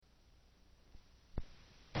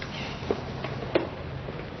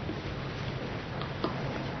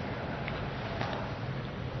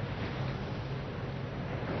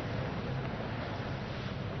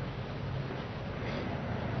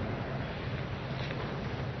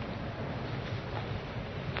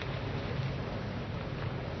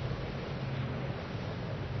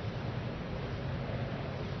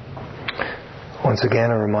Once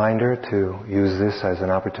again, a reminder to use this as an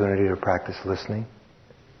opportunity to practice listening.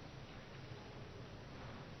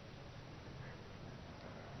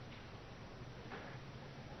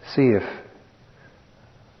 See if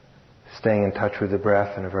staying in touch with the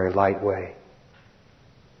breath in a very light way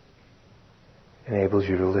enables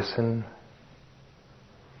you to listen.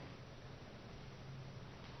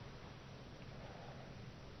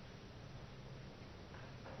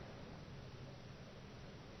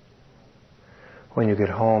 When you get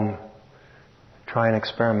home, try and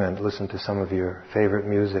experiment. Listen to some of your favorite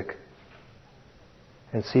music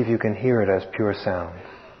and see if you can hear it as pure sound.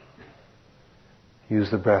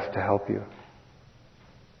 Use the breath to help you.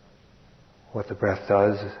 What the breath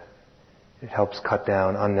does, it helps cut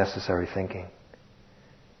down unnecessary thinking.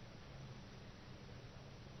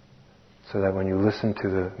 So that when you listen to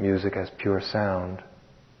the music as pure sound,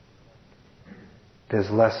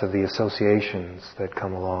 there's less of the associations that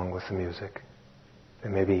come along with the music. They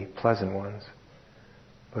may be pleasant ones,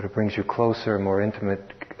 but it brings you closer, more intimate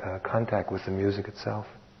contact with the music itself.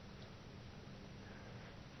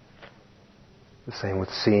 The same with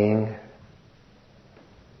seeing,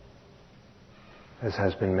 as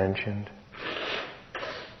has been mentioned.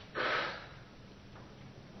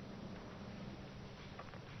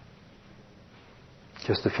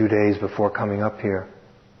 Just a few days before coming up here,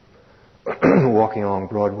 walking along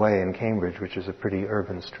Broadway in Cambridge, which is a pretty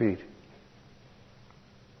urban street,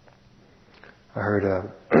 I heard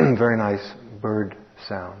a very nice bird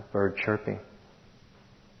sound, bird chirping.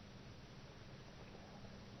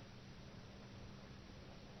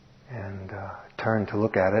 And turned to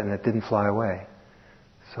look at it, and it didn't fly away.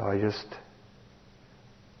 So I just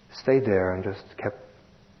stayed there and just kept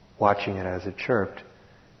watching it as it chirped,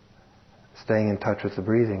 staying in touch with the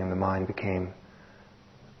breathing, and the mind became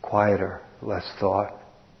quieter, less thought.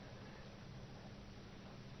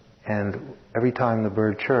 And every time the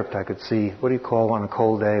bird chirped, I could see, what do you call on a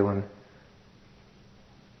cold day when,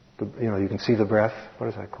 you can see the breath? What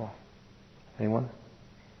does that call? Anyone?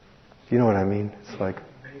 You know what I mean? It's like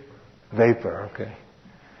vapor, okay.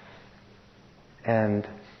 And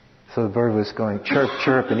so the bird was going chirp,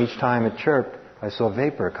 chirp, and each time it chirped, I saw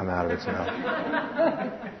vapor come out of its mouth.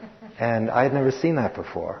 And I had never seen that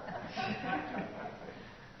before.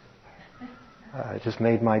 It just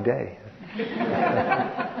made my day.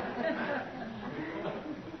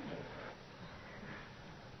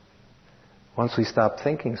 Once we stop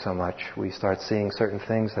thinking so much, we start seeing certain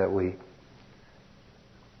things that were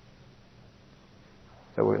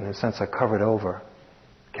in a sense are covered over,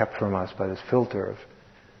 kept from us by this filter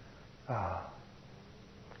of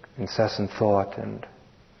incessant thought and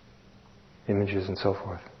images and so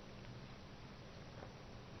forth.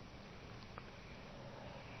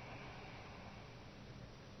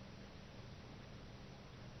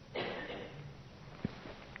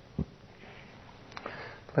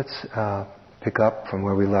 Let's pick up from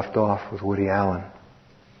where we left off with Woody Allen.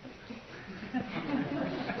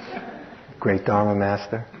 Great Dharma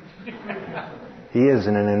master. He is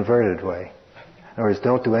in an inverted way. In other words,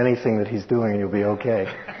 don't do anything that he's doing and you'll be okay.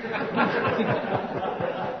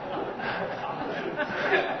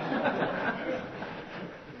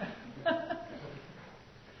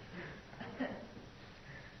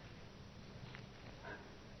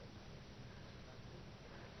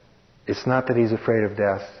 It's not that he's afraid of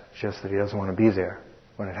death, it's just that he doesn't want to be there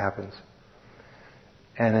when it happens.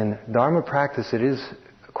 And in Dharma practice, it is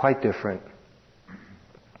quite different.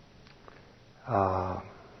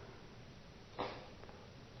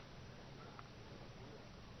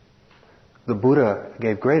 The Buddha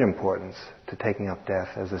gave great importance to taking up death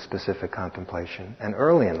as a specific contemplation, and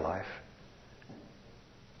early in life.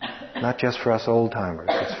 Not just for us old-timers,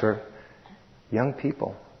 it's for young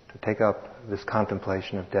people to take up this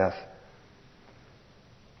contemplation of death.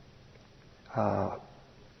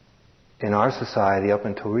 In our society, up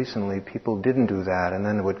until recently, people didn't do that, and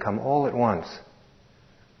then it would come all at once.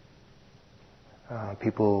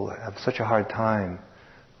 People have such a hard time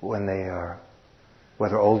when they are,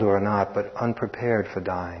 whether older or not, but unprepared for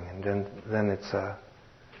dying, and then it's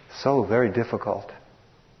so very difficult.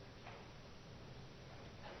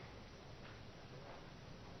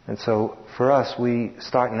 And so for us, we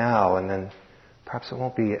start now, and then perhaps it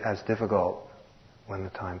won't be as difficult when the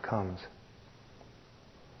time comes.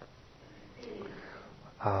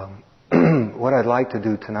 What I'd like to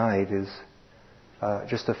do tonight is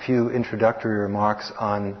just a few introductory remarks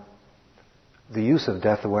on the use of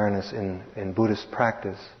death awareness in Buddhist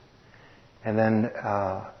practice, and then,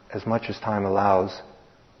 as much as time allows,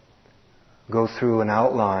 go through an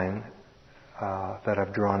outline that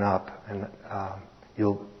I've drawn up, and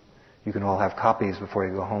you can all have copies before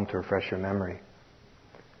you go home to refresh your memory.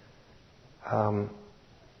 of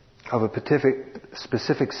a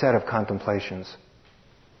specific set of contemplations,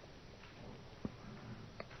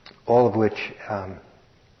 all of which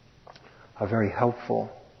are very helpful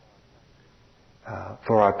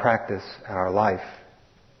for our practice and our life.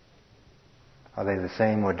 Are they the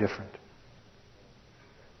same or different?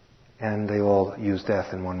 And they all use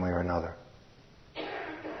death in one way or another.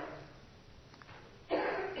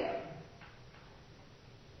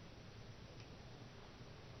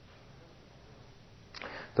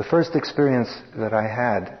 The first experience that I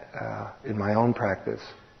had in my own practice,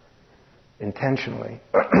 intentionally,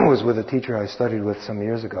 was with a teacher I studied with some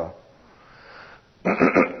years ago.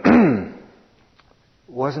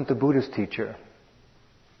 Wasn't a Buddhist teacher.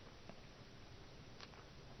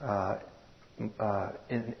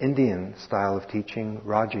 In Indian style of teaching,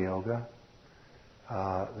 Raja Yoga,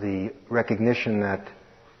 the recognition that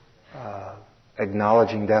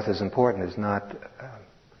acknowledging death is important is not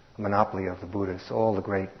a monopoly of the Buddhists. All the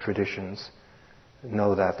great traditions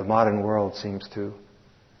know that. The modern world seems to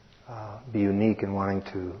be unique in wanting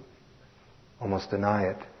to almost deny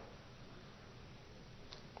it.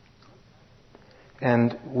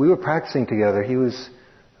 And we were practicing together. He was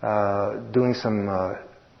doing some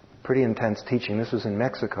pretty intense teaching. This was in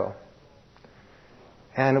Mexico.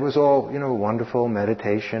 And it was all, wonderful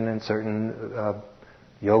meditation and certain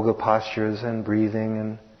yoga postures and breathing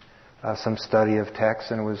and some study of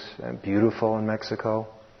texts. And it was beautiful in Mexico.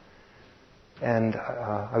 And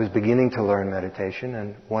I was beginning to learn meditation.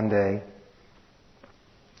 And one day,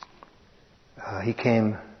 he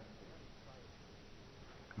came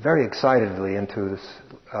very excitedly into this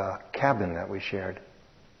cabin that we shared.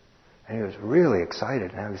 And he was really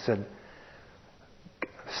excited. And he said,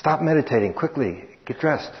 "Stop meditating quickly. Get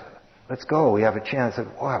dressed. Let's go. We have a chance." I said,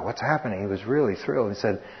 "Wow, what's happening?" He was really thrilled. He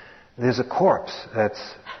said, "There's a corpse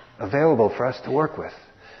that's available for us to work with."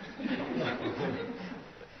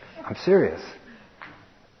 I'm serious.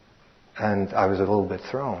 And I was a little bit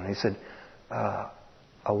thrown. He said,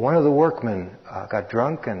 one of the workmen got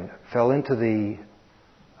drunk and fell into the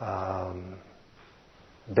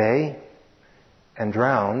bay and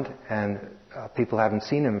drowned, and people haven't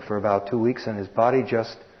seen him for about 2 weeks, and his body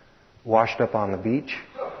just washed up on the beach.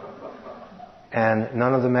 And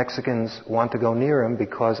none of the Mexicans want to go near him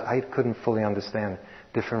because I couldn't fully understand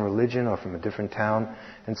different religion or from a different town.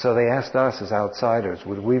 And so they asked us as outsiders,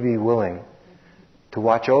 would we be willing to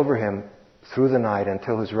watch over him through the night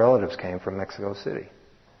until his relatives came from Mexico City.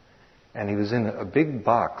 And he was in a big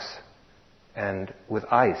box and with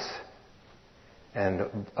ice.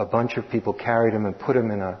 And a bunch of people carried him and put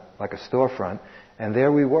him in a storefront. And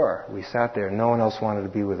there we were. We sat there. No one else wanted to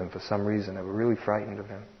be with him for some reason. They were really frightened of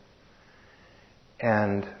him.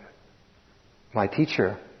 And my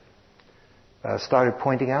teacher started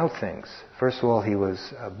pointing out things. First of all, he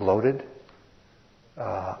was bloated,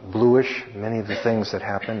 bluish, many of the things that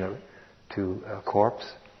happen to a corpse.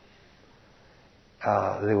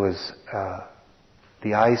 There was,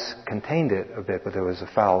 the ice contained it a bit, but there was a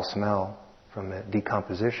foul smell from the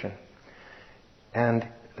decomposition. And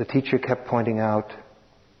the teacher kept pointing out,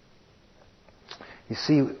 you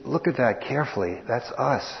see, look at that carefully. That's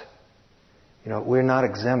us. We're not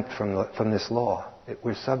exempt from this law.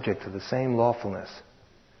 We're subject to the same lawfulness.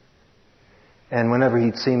 And whenever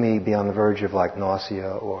he'd see me be on the verge of nausea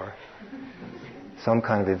or some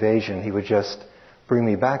kind of evasion, he would just bring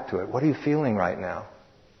me back to it. What are you feeling right now?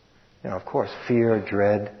 Of course, fear,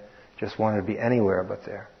 dread, just wanted to be anywhere but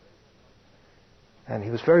there. And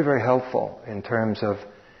he was very, very helpful in terms of,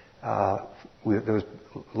 there was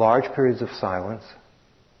large periods of silence,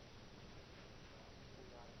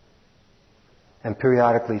 and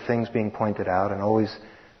periodically things being pointed out, and always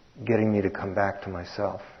getting me to come back to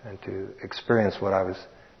myself and to experience what I was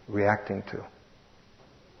reacting to.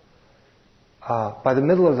 By the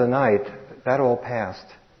middle of the night, that all passed.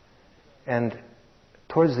 And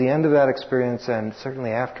towards the end of that experience, and certainly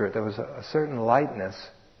after it, there was a certain lightness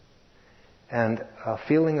and a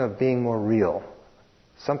feeling of being more real.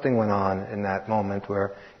 Something went on in that moment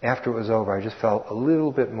where after it was over, I just felt a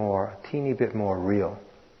little bit more, a teeny bit more real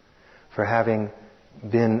for having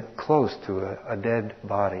been close to a dead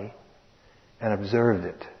body and observed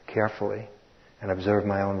it carefully and observed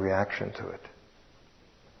my own reaction to it.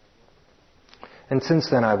 And since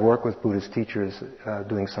then I've worked with Buddhist teachers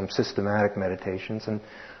doing some systematic meditations, and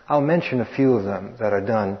I'll mention a few of them that are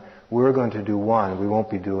done. We're going to do one. We won't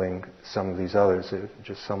be doing some of these others. There's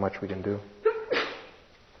just so much we can do.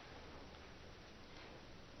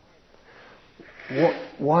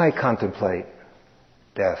 Why contemplate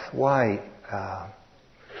death? Why,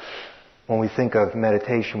 when we think of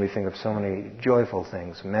meditation, we think of so many joyful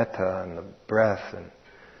things, metta and the breath and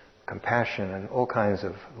compassion, and all kinds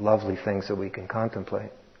of lovely things that we can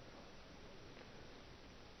contemplate.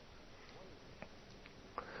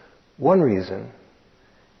 One reason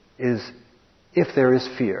is if there is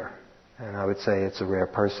fear, and I would say it's a rare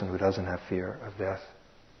person who doesn't have fear of death.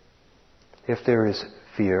 If there is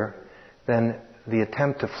fear, then the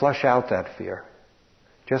attempt to flush out that fear,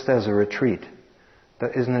 just as a retreat,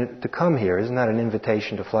 isn't it, to come here, isn't that an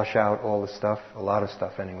invitation to flush out all the stuff, a lot of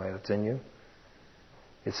stuff anyway, that's in you?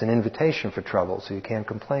 It's an invitation for trouble, so you can't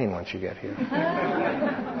complain once you get here.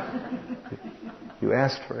 You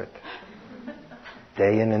asked for it.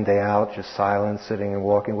 Day in and day out, just silence, sitting and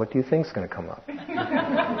walking. What do you think's going to come up?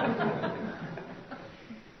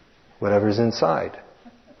 Whatever's inside.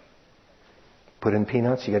 Put in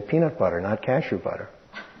peanuts, you get peanut butter, not cashew butter.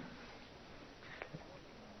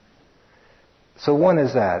 So one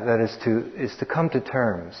is that is to come to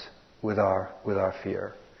terms with our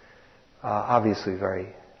fear. Obviously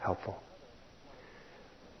very helpful.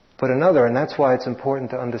 But another, and that's why it's important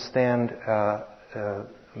to understand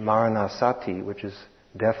Maranasati, which is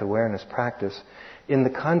death awareness practice, in the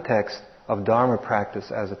context of Dharma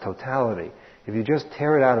practice as a totality. If you just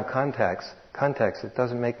tear it out of context, it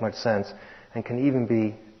doesn't make much sense and can even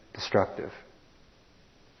be destructive.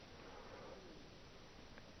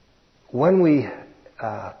 When we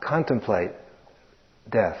contemplate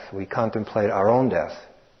death, we contemplate our own death,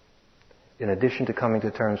 in addition to coming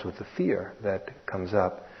to terms with the fear that comes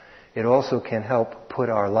up, it also can help put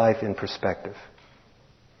our life in perspective.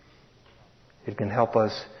 It can help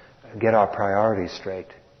us get our priorities straight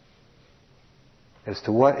as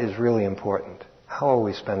to what is really important. How are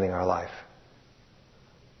we spending our life?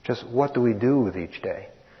 Just what do we do with each day?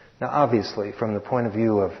 Now, obviously, from the point of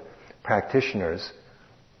view of practitioners,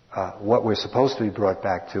 what we're supposed to be brought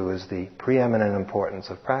back to is the preeminent importance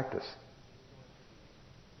of practice.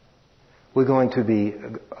 We're going to be,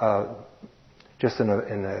 just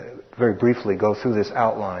very briefly, go through this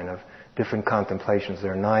outline of different contemplations.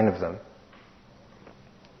 There are 9 of them.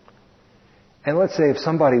 And let's say if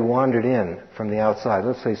somebody wandered in from the outside,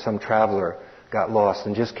 let's say some traveler got lost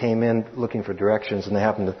and just came in looking for directions, and they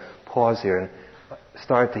happened to pause here and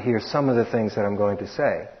start to hear some of the things that I'm going to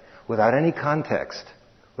say without any context,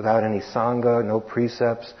 without any sangha, no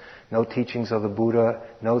precepts, no teachings of the Buddha,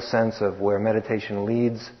 no sense of where meditation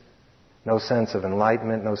leads, no sense of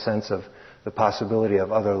enlightenment, no sense of the possibility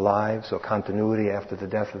of other lives or continuity after the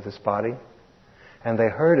death of this body. And they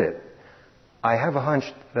heard it. I have a hunch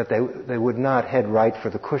that they would not head right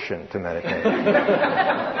for the cushion to meditate.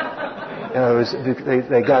 In other words,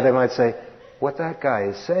 they might say, what that guy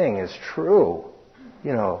is saying is true.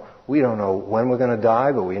 You know, we don't know when we're going to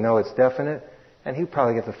die, but we know it's definite. And he'd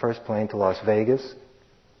probably get the first plane to Las Vegas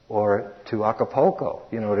or to Acapulco,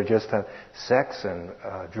 to just have sex and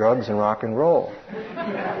drugs and rock and roll.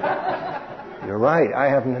 You're right. I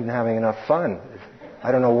haven't been having enough fun.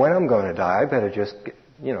 I don't know when I'm going to die. I better just,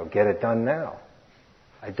 get it done now.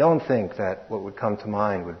 I don't think that what would come to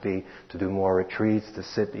mind would be to do more retreats, to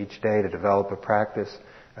sit each day, to develop a practice,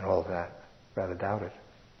 and all of that. Rather doubt it.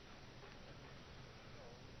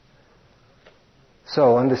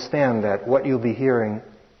 So understand that what you'll be hearing,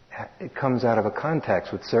 it comes out of a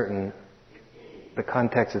context with the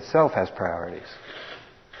context itself has priorities.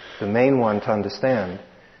 The main one to understand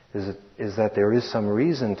is that there is some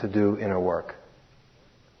reason to do inner work.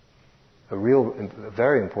 A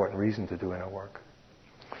very important reason to do inner work.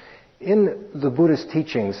 In the Buddhist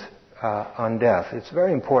teachings on death, it's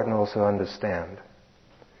very important also to understand.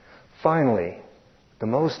 Finally, the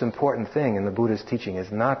most important thing in the Buddhist teaching is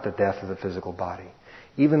not the death of the physical body.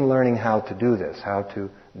 Even learning how to do this, how to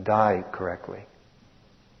die correctly.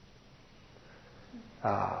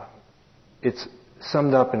 It's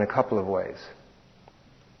summed up in a couple of ways.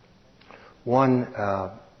 One,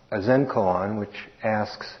 a Zen koan, which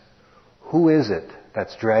asks, who is it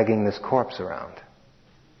that's dragging this corpse around?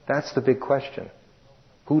 That's the big question.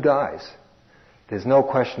 Who dies? There's no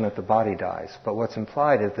question that the body dies, but what's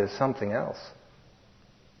implied is there's something else.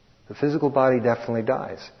 The physical body definitely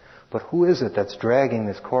dies, but who is it that's dragging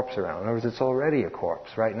this corpse around? In other words, it's already a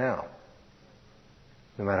corpse right now.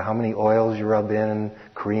 No matter how many oils you rub in,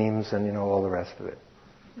 creams, and all the rest of it.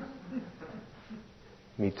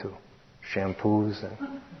 Me too. Shampoos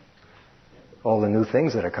and all the new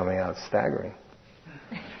things that are coming out, staggering.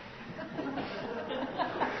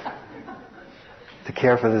 To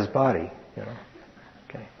care for this body,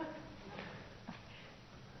 Okay.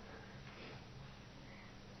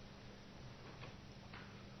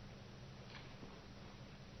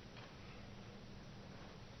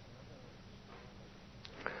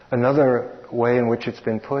 Another way in which it's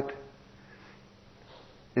been put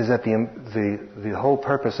is that the whole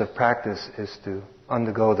purpose of practice is to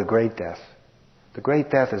undergo the great death. The great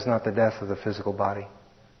death is not the death of the physical body.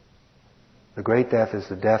 The great death is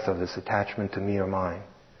the death of this attachment to me or mine,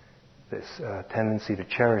 this tendency to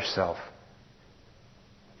cherish self,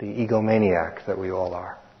 the egomaniac that we all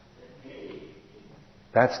are.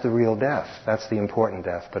 That's the real death. That's the important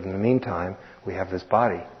death. But in the meantime, we have this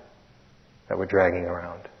body that we're dragging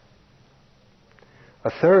around.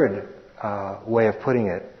 A third way of putting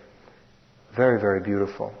it, very, very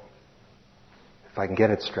beautiful, if I can get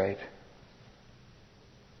it straight.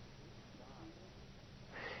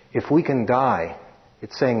 If we can die,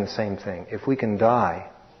 it's saying the same thing. If we can die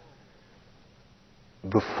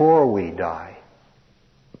before we die,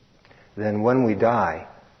 then when we die,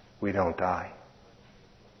 we don't die.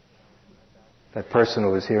 That person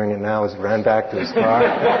who was hearing it now has ran back to his car.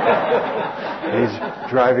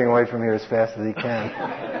 He's driving away from here as fast as he can.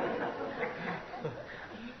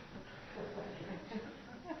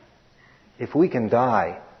 If we can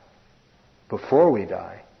die before we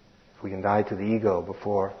die, if we can die to the ego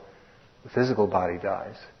before the physical body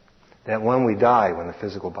dies, then when we die, when the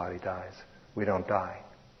physical body dies, we don't die.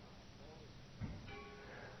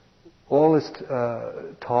 All this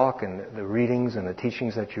talk and the readings and the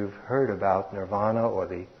teachings that you've heard about nirvana or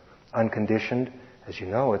the unconditioned, as you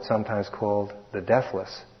know, it's sometimes called the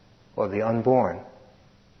deathless or the unborn.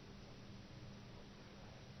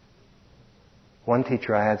 One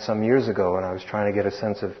teacher I had some years ago, and I was trying to get a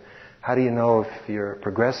sense of how do you know if you're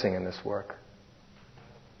progressing in this work?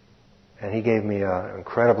 And he gave me an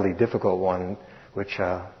incredibly difficult one, which,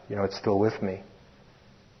 it's still with me.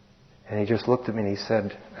 And he just looked at me and he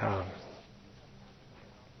said,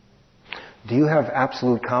 do you have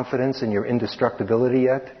absolute confidence in your indestructibility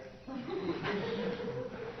yet?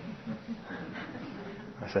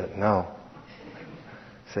 I said, no.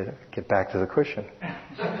 I said, get back to the cushion.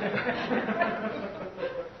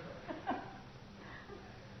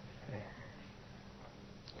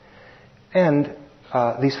 And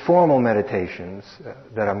these formal meditations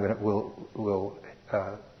that we'll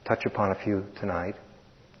touch upon a few tonight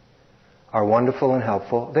are wonderful and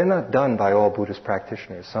helpful. They're not done by all Buddhist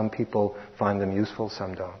practitioners. Some people find them useful,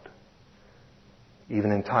 some don't.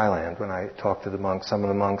 Even in Thailand, when I talked to the monks, some of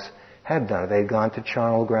the monks had done it. They had gone to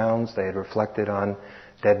charnel grounds, they had reflected on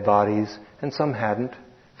dead bodies, and some hadn't.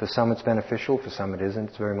 For some it's beneficial, for some it isn't.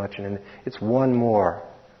 It's very much it's one more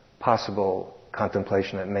possible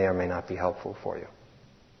contemplation that may or may not be helpful for you.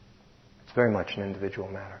 It's very much an individual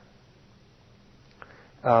matter.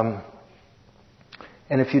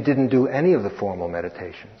 And if you didn't do any of the formal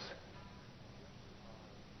meditations,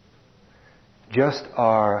 just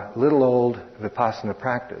our little old Vipassana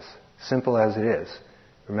practice, simple as it is.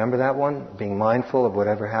 Remember that one? Being mindful of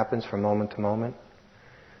whatever happens from moment to moment.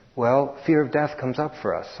 Well, fear of death comes up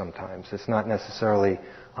for us sometimes. It's not necessarily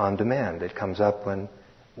on demand. It comes up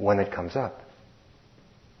when it comes up.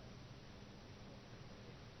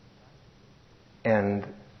 And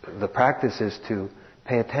the practice is to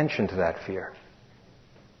pay attention to that fear.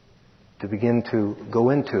 To begin to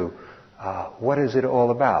go into what is it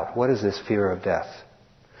all about? What is this fear of death?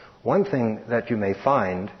 One thing that you may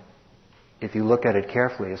find, if you look at it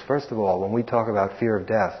carefully, is first of all, when we talk about fear of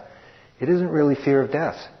death, it isn't really fear of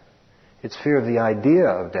death. It's fear of the idea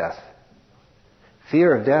of death.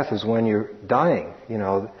 Fear of death is when you're dying.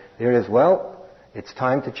 There it is, well, it's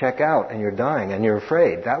time to check out and you're dying and you're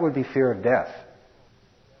afraid. That would be fear of death.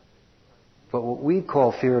 But what we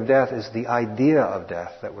call fear of death is the idea of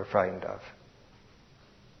death that we're frightened of.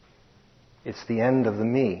 It's the end of the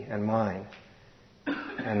me and mine.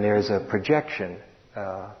 And there's a projection,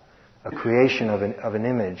 a creation of an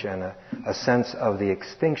image and a sense of the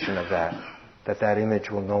extinction of that image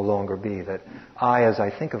will no longer be, that I, as I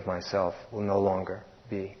think of myself, will no longer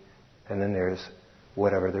be. And then there's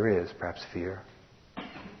whatever there is, perhaps fear.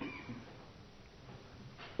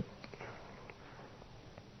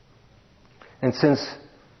 And since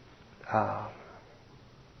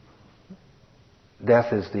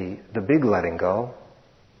death is the big letting go,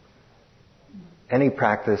 any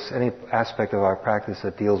practice, any aspect of our practice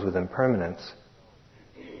that deals with impermanence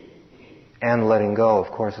and letting go,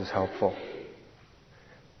 of course, is helpful.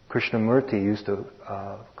 Krishnamurti used to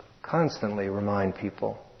constantly remind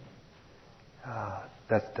people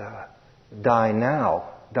that die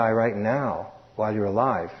now, die right now while you're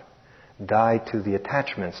alive. Die to the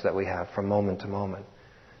attachments that we have from moment to moment.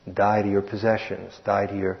 Die to your possessions. Die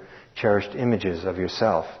to your cherished images of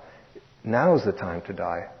yourself. Now is the time to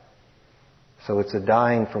die. So it's a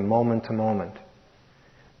dying from moment to moment.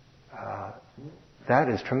 That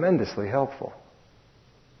is tremendously helpful.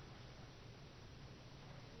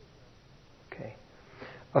 Okay.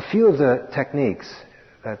 A few of the techniques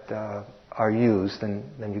that are used, and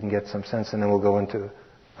then you can get some sense, and then we'll go into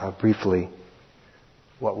briefly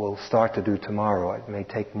what we'll start to do tomorrow. It may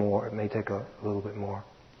take more, it may take a little bit more,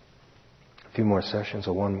 a few more sessions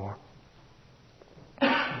or one more.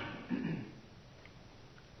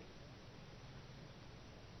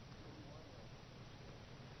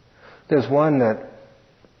 There's one that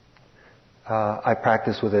I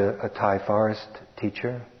practice with a Thai forest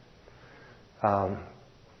teacher.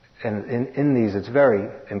 And in these, it's very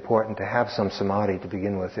important to have some samadhi to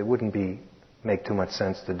begin with. It wouldn't make too much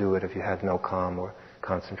sense to do it if you had no calm or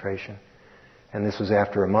concentration. And this was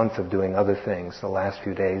after a month of doing other things, the last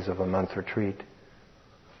few days of a month retreat.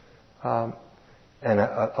 And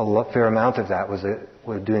a fair amount of that was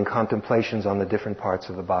doing contemplations on the different parts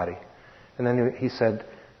of the body. And then he said,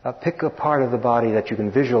 pick a part of the body that you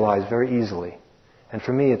can visualize very easily. And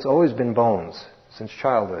for me, it's always been bones, since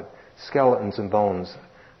childhood. Skeletons and bones.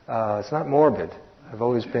 It's not morbid. I've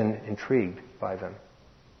always been intrigued by them.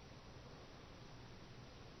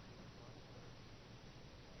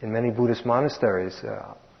 In many Buddhist monasteries,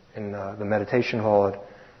 in the meditation hall at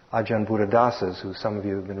Ajahn Buddhadasa's, who some of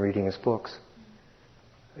you have been reading his books,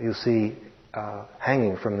 you'll see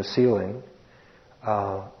hanging from the ceiling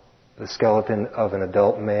the skeleton of an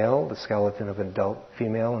adult male, the skeleton of an adult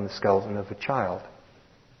female, and the skeleton of a child.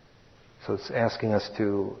 So it's asking us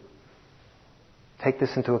to take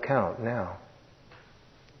this into account now.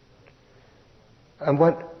 And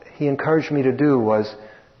what he encouraged me to do was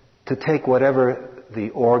to take whatever the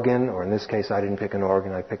organ, or in this case I didn't pick an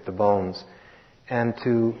organ, I picked the bones, and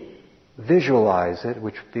to visualize it,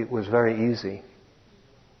 which was very easy.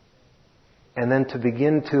 And then to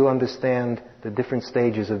begin to understand the different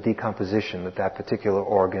stages of decomposition that particular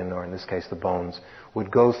organ, or in this case the bones,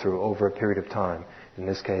 would go through over a period of time. In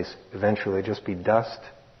this case, eventually just be dust.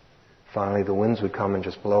 Finally, the winds would come and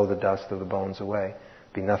just blow the dust of the bones away.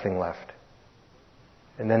 Be nothing left.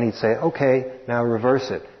 And then he'd say, okay, now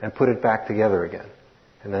reverse it and put it back together again.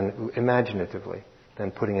 And then imaginatively,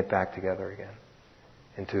 then putting it back together again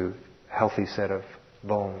into a healthy set of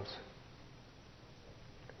bones.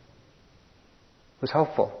 It was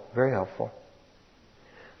helpful, very helpful.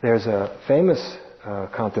 There's a famous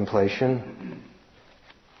contemplation,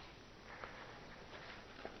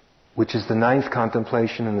 which is the 9th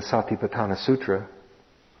contemplation in the Satipatthana Sutra.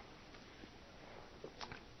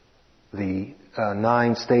 The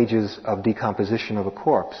 9 stages of decomposition of a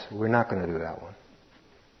corpse. We're not going to do that one.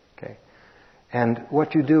 Okay. And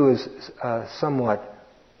what you do is somewhat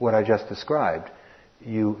what I just described.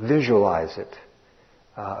 You visualize it.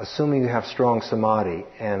 Assuming you have strong samadhi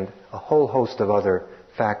and a whole host of other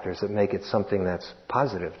factors that make it something that's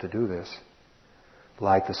positive to do this,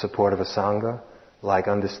 like the support of a sangha, like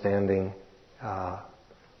understanding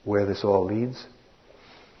where this all leads,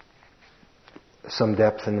 some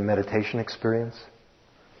depth in the meditation experience,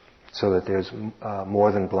 so that there's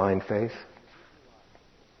more than blind faith.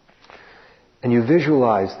 And you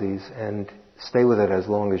visualize these and stay with it as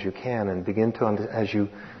long as you can, and begin to, as you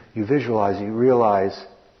visualize, you realize,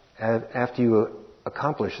 after you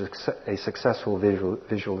accomplish a successful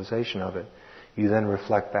visualization of it, you then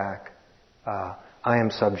reflect back, I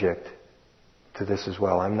am subject to this as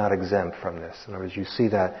well. I'm not exempt from this. In other words, you see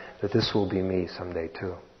that this will be me someday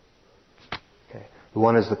too. Okay. The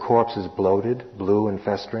one is the corpse is bloated, blue and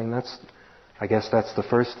festering. I guess that's the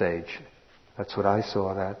first stage. That's what I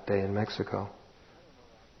saw that day in Mexico.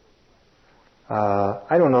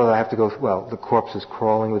 I don't know that I have to go... Well, the corpse is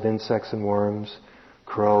crawling with insects and worms.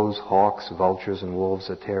 Crows, hawks, vultures, and wolves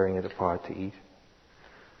are tearing it apart to eat.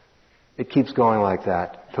 It keeps going like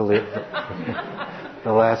that till the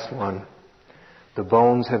last one. The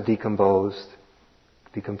bones have decomposed,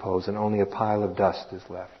 and only a pile of dust is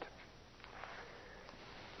left.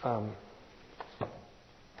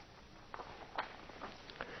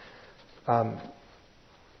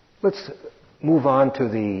 Let's move on to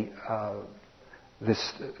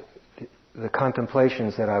the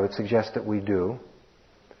contemplations that I would suggest that we do.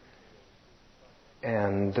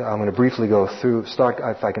 And I'm going to briefly go through,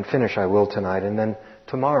 if I can finish I will tonight, and then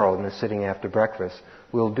tomorrow in the sitting after breakfast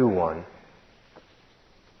we'll do one.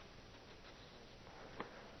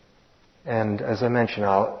 And as I mentioned,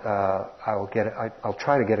 I'll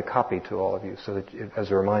try to get a copy to all of you, so that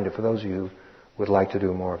as a reminder for those of you who would like to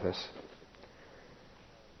do more of this.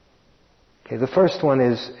 Okay, the first one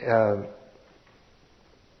is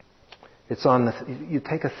you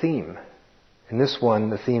take a theme. In this one,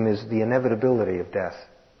 the theme is the inevitability of death.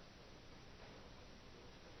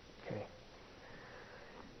 Okay.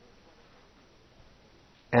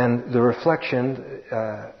 And the reflection,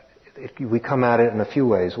 we come at it in a few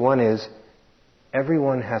ways. One is,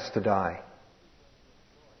 Everyone has to die.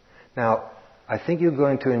 Now, I think you're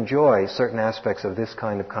going to enjoy certain aspects of this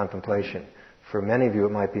kind of contemplation. For many of you,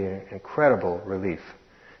 it might be an incredible relief.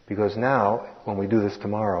 Because now, when we do this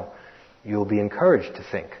tomorrow, you'll be encouraged to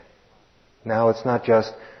think. Now it's not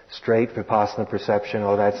just straight Vipassana perception,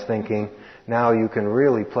 oh, that's thinking. Now you can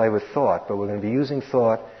really play with thought, but we're going to be using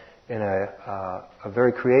thought in a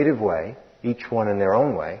very creative way, each one in their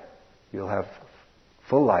own way. You'll have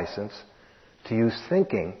full license to use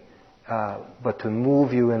thinking, but to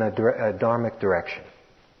move you in a dharmic direction.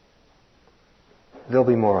 There'll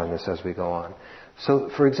be more on this as we go on. So,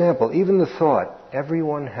 for example, even the thought,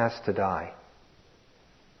 everyone has to die.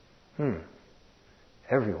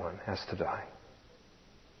 Everyone has to die.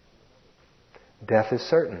 Death is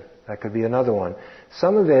certain. That could be another one.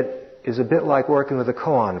 Some of it is a bit like working with a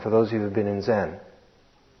koan, for those of you who have been in Zen.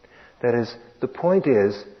 That is, the point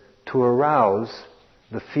is to arouse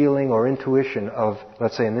the feeling or intuition of,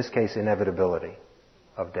 let's say in this case, inevitability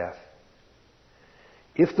of death.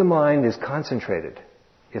 If the mind is concentrated,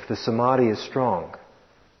 if the samadhi is strong,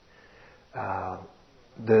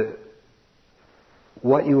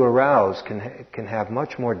 what you arouse can have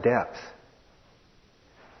much more depth,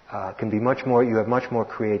 can be much more. You have much more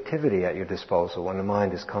creativity at your disposal when the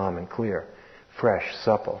mind is calm and clear, fresh,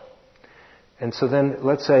 supple. And so then,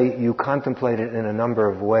 let's say you contemplate it in a number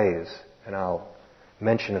of ways, and I'll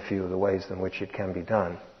mention a few of the ways in which it can be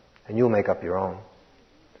done, and you'll make up your own.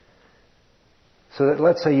 So that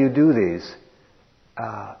let's say you do these,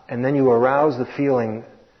 and then you arouse the feeling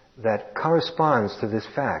that corresponds to this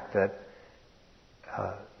fact that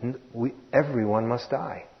everyone must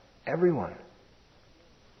die. Everyone.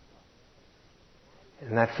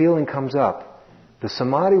 And that feeling comes up. The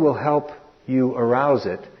samadhi will help you arouse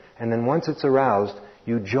it, and then once it's aroused,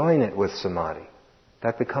 you join it with samadhi.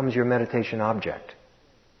 That becomes your meditation object.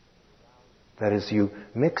 That is, you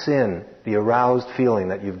mix in the aroused feeling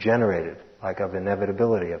that you've generated, like of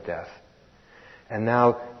inevitability of death. And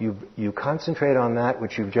now you concentrate on that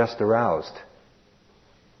which you've just aroused.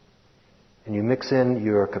 And you mix in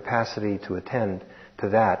your capacity to attend to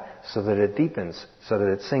that so that it deepens, so that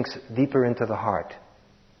it sinks deeper into the heart.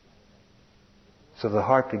 So the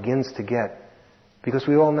heart begins to get, because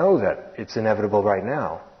we all know that it's inevitable right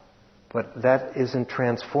now, but that isn't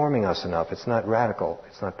transforming us enough. It's not radical.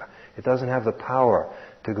 It doesn't have the power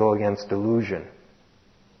to go against delusion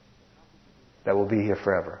that will be here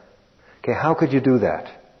forever. Okay, how could you do that?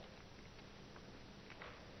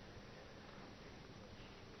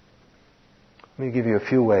 Let me give you a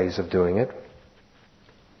few ways of doing it.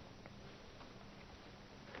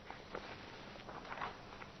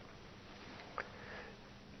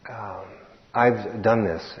 I've done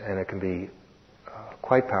this, and it can be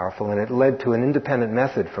quite powerful, and it led to an independent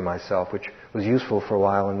method for myself, which was useful for a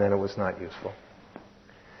while, and then it was not useful.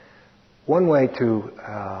 One way to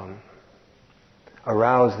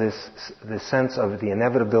arouse this sense of the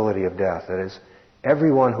inevitability of death, that is,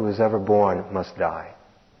 everyone who is ever born must die,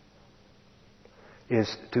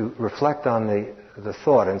 is to reflect on the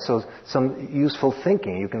thought. And so some useful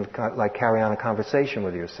thinking, you can like carry on a conversation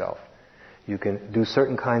with yourself. You can do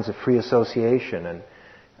certain kinds of free association and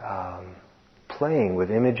playing with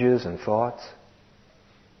images and thoughts.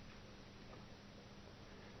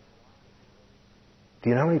 Do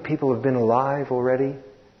you know how many people have been alive already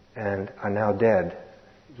and are now dead?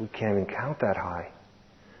 We can't even count that high.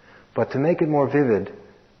 But to make it more vivid,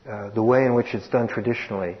 the way in which it's done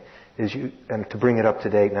traditionally is and to bring it up to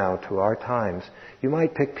date now to our times, you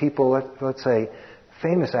might pick people, let's say,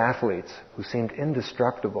 famous athletes who seemed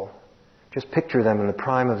indestructible. Just picture them in the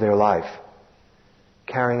prime of their life,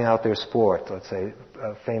 carrying out their sport, let's say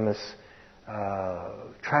famous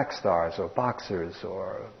track stars or boxers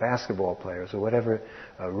or basketball players or whatever,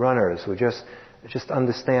 runners who just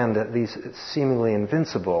understand that these seemingly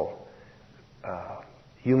invincible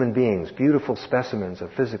human beings, beautiful specimens of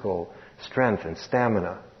physical strength and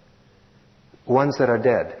stamina, ones that are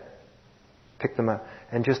dead. Pick them up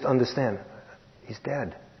and just understand, he's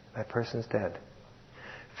dead. That person's dead.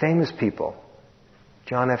 Famous people,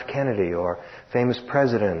 John F. Kennedy, or famous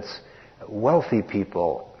presidents, wealthy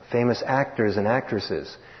people, famous actors and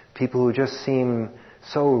actresses, people who just seem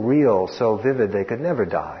so real, so vivid, they could never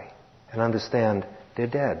die, and understand they're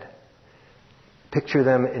dead. Picture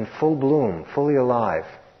them in full bloom, fully alive,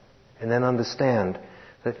 and then understand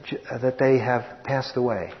that they have passed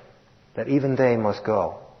away, that even they must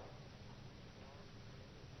go.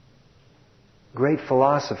 Great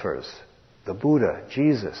philosophers, the Buddha,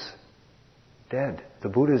 Jesus, dead. The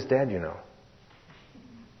Buddha is dead, you know.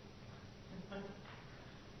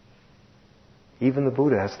 Even the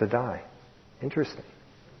Buddha has to die. Interesting.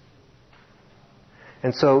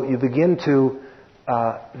 And so you begin to,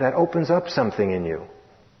 that opens up something in you.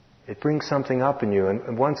 It brings something up in you,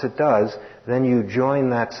 and once it does, then you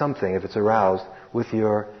join that something, if it's aroused, with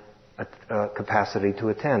your capacity to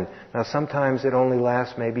attend. Now sometimes it only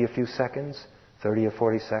lasts maybe a few seconds, 30 or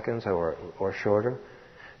 40 seconds or shorter.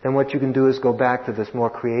 Then what you can do is go back to this more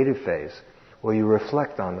creative phase, where you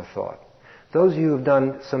reflect on the thought. Those of you who have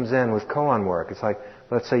done some Zen with koan work, it's like,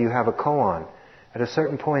 let's say you have a koan. At a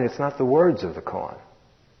certain point, it's not the words of the koan.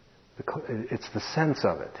 It's the sense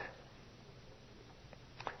of it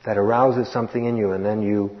that arouses something in you, and then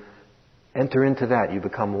you enter into that. You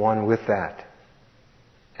become one with that.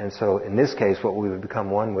 And so in this case, what we would become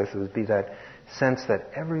one with would be that sense that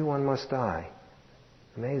everyone must die.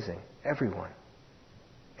 Amazing. Everyone.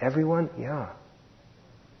 Everyone? Yeah.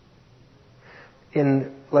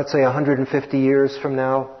 In, let's say, 150 years from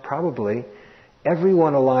now, probably,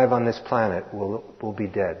 everyone alive on this planet will be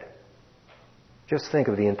dead. Just think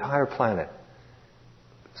of the entire planet,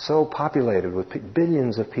 so populated with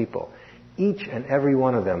billions of people. Each and every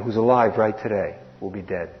one of them who's alive right today will be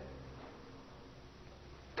dead.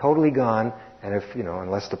 Totally gone, and if,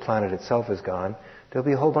 unless the planet itself is gone, there'll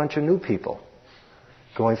be a whole bunch of new people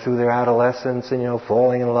going through their adolescence and,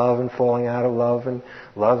 falling in love and falling out of love and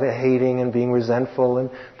hating and being resentful and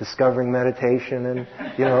discovering meditation and,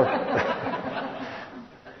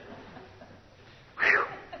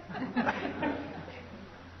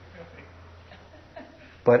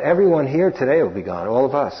 But everyone here today will be gone, all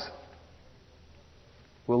of us.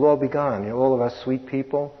 We'll all be gone, all of us sweet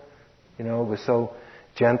people, we're so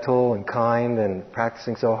gentle and kind and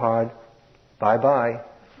practicing so hard. Bye-bye.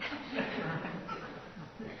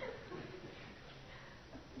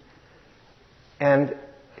 And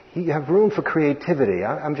you have room for creativity.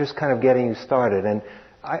 I'm just kind of getting you started. And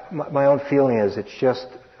my own feeling is it's just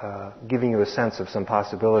giving you a sense of some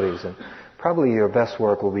possibilities. And probably your best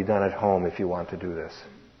work will be done at home if you want to do this.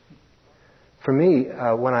 For me,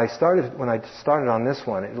 when I started on this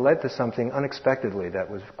one, it led to something unexpectedly that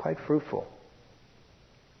was quite fruitful.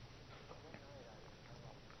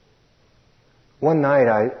 One night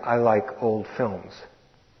I like old films.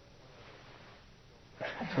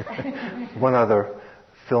 One other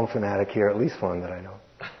film fanatic here, at least one that I know.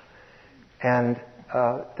 And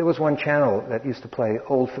there was one channel that used to play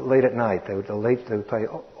late at night. They would play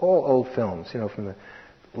all old films, from the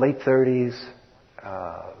late 30s,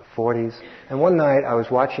 40s. And one night I was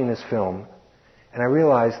watching this film, and I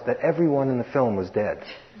realized that everyone in the film was dead.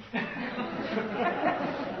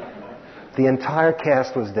 The entire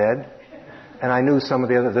cast was dead, and I knew some of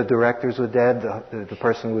the directors were dead. The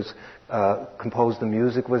person who was composed the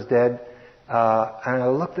music was dead. And I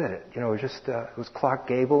looked at it. It was Clark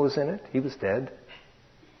Gable was in it. He was dead.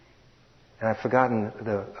 And I've forgotten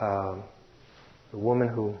the woman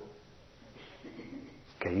who...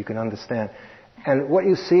 Okay, you can understand. And what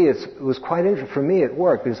you see, it was quite interesting. For me, it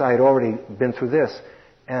worked because I had already been through this.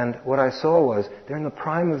 And what I saw was they're in the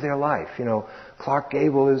prime of their life. Clark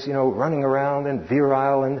Gable is, running around and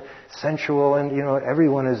virile and sensual, and,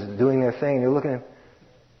 everyone is doing their thing. And you're looking at him,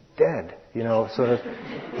 dead. Sort of,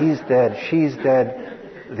 he's dead, she's dead,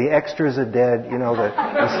 the extras are dead,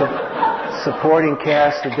 the supporting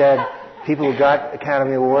cast are dead, people who got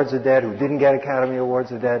Academy Awards are dead, who didn't get Academy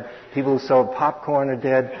Awards are dead, people who sold popcorn are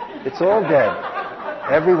dead. It's all dead.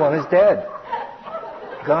 Everyone is dead.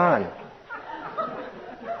 Gone.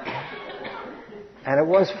 And it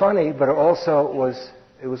was funny, but it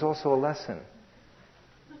was also a lesson.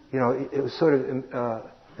 It was sort of an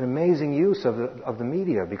amazing use of the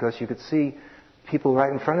media, because you could see people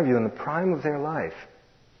right in front of you in the prime of their life.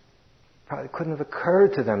 Probably couldn't have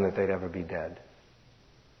occurred to them that they'd ever be dead.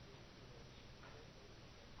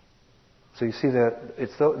 So you see that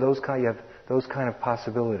it's you have those kind of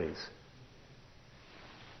possibilities.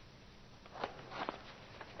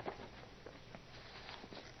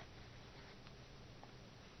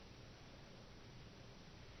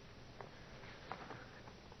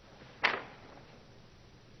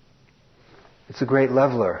 It's a great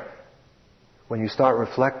leveler. When you start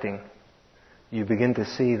reflecting, you begin to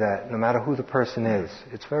see that no matter who the person is,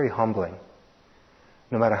 it's very humbling.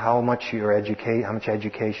 No matter how much how much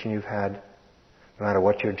education you've had, no matter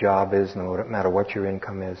what your job is, no matter what your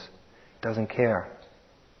income is, it doesn't care.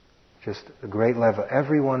 Just a great level.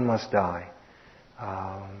 Everyone must die,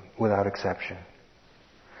 without exception.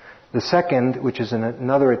 The second, which is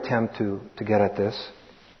another attempt to get at this.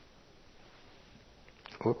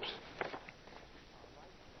 Oops.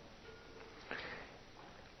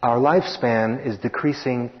 Our lifespan is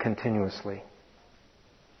decreasing continuously.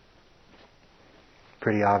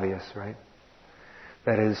 Pretty obvious, right?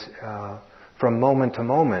 That is, from moment to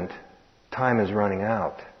moment, time is running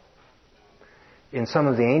out. In some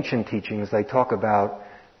of the ancient teachings, they talk about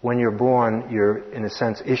when you're born, you're, in a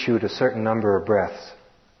sense, issued a certain number of breaths.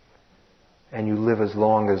 And you live as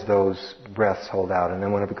long as those breaths hold out. And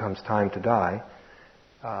then when it becomes time to die,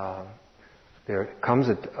 there comes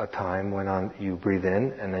a time when you breathe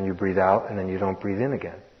in, and then you breathe out, and then you don't breathe in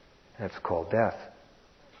again. And it's called death.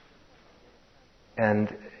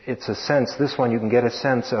 And it's a sense, this one you can get a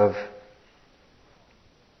sense of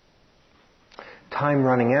time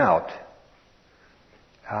running out.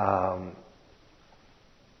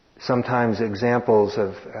 Sometimes examples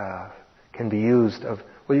can be used of,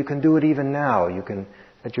 well, you can do it even now. You can,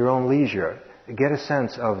 at your own leisure, get a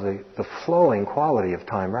sense of the flowing quality of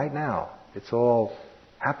time right now. It's all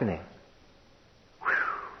happening.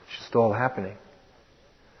 It's just all happening.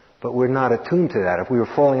 But we're not attuned to that. If we were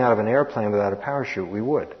falling out of an airplane without a parachute, we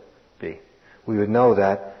would be. We would know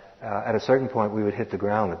that at a certain point we would hit the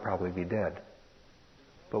ground and probably be dead.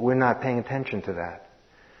 But we're not paying attention to that.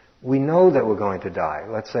 We know that we're going to die.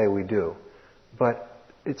 Let's say we do. But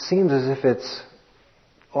it seems as if it's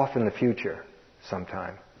off in the future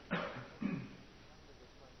sometime.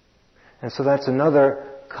 And so that's another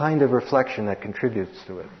kind of reflection that contributes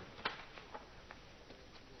to it.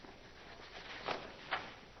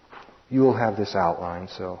 You will have this outline,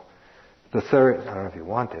 so the third, I don't know if you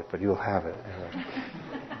want it, but you'll have it. Anyway.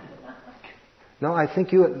 No, I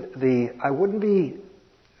think I wouldn't be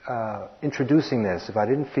introducing this if I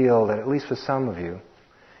didn't feel that, at least for some of you,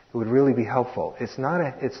 it would really be helpful.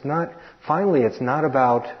 Finally, it's not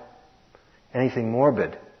about anything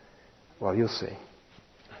morbid. Well, you'll see.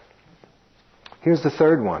 Here's the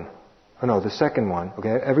third one. The second one. Okay,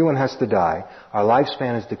 everyone has to die. Our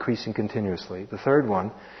lifespan is decreasing continuously. The third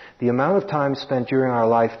one, the amount of time spent during our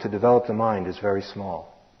life to develop the mind is very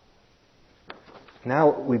small.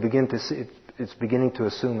 Now we begin to see it's beginning to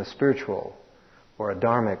assume a spiritual or a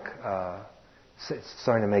dharmic, it's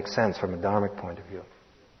starting to make sense from a dharmic point of view.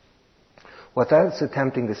 What that's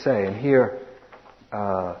attempting to say, and here,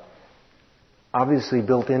 obviously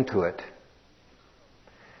built into it,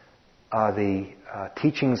 are the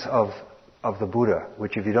teachings of the Buddha,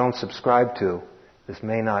 which if you don't subscribe to, this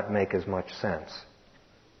may not make as much sense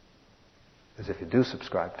as if you do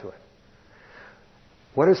subscribe to it.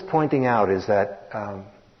 What it's pointing out is that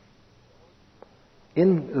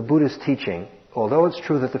in the Buddha's teaching, although it's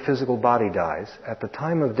true that the physical body dies, at the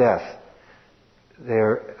time of death,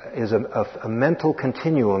 there is a mental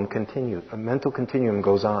continuum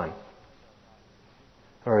goes on. In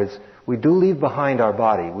other words, we do leave behind our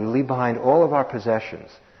body. We leave behind all of our possessions,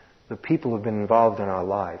 the people who've been involved in our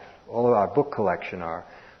life, all of our book collection, our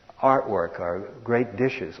artwork, our great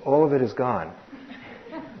dishes, all of it is gone.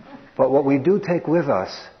 But what we do take with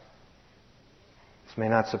us, this may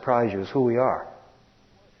not surprise you, is who we are.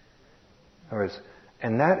 In other words,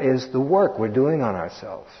 and that is the work we're doing on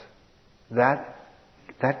ourselves. That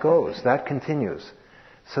goes, that continues.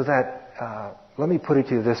 So that, let me put it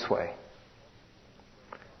to you this way.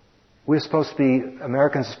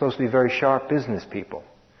 Americans are supposed to be very sharp business people.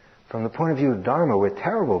 From the point of view of Dharma, we're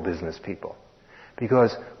terrible business people.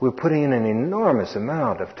 Because we're putting in an enormous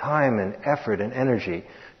amount of time and effort and energy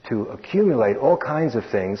to accumulate all kinds of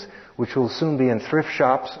things which will soon be in thrift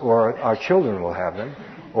shops, or our children will have them,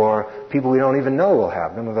 or people we don't even know will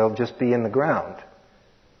have them, or they'll just be in the ground.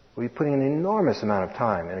 We're putting an enormous amount of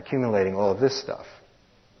time in accumulating all of this stuff.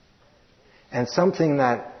 And so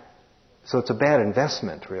it's a bad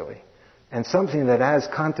investment, really. And something that has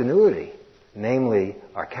continuity, namely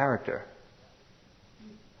our character,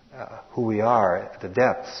 who we are, the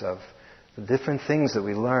depths of the different things that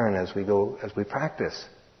we learn as we practice.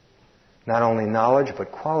 Not only knowledge,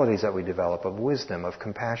 but qualities that we develop of wisdom, of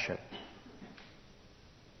compassion.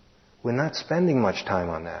 We're not spending much time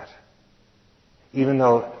on that. Even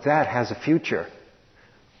though that has a future.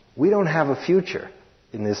 We don't have a future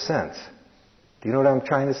in this sense. Do you know what I'm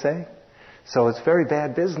trying to say? So it's very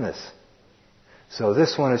bad business. So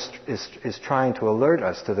this one is trying to alert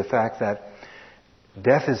us to the fact that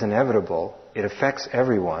death is inevitable. It affects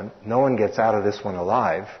everyone. No one gets out of this one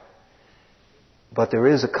alive. But there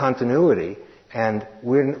is a continuity, and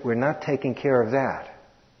we're not taking care of that.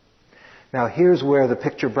 Now here's where the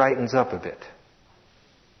picture brightens up a bit.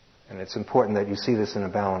 And it's important that you see this in a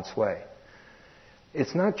balanced way.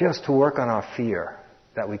 It's not just to work on our fear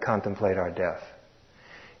that we contemplate our death.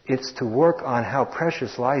 It's to work on how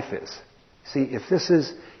precious life is. See,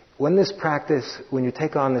 when you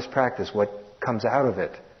take on this practice, what comes out of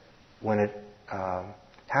it when it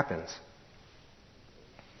happens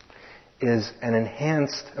is an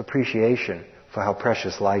enhanced appreciation for how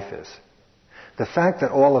precious life is. The fact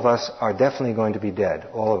that all of us are definitely going to be dead,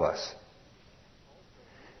 all of us,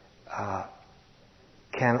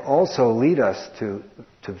 can also lead us to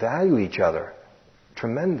value each other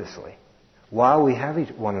tremendously while we have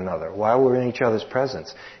one another, while we're in each other's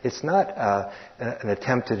presence. It's not an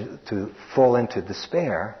attempt to fall into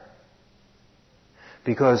despair,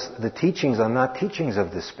 because the teachings are not teachings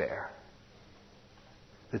of despair.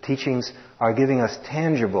 The teachings are giving us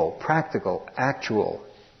tangible, practical, actual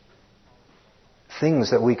things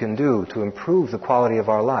that we can do to improve the quality of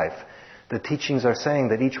our life. The teachings are saying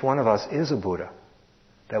that each one of us is a Buddha,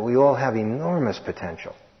 that we all have enormous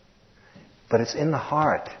potential. But it's in the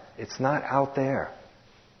heart. It's not out there.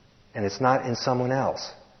 And it's not in someone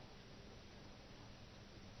else.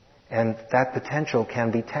 And that potential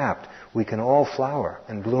can be tapped. We can all flower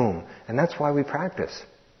and bloom. And that's why we practice.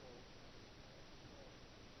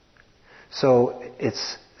 So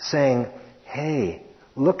it's saying, hey,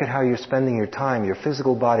 look at how you're spending your time. Your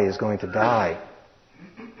physical body is going to die.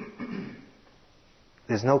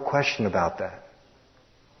 There's no question about that.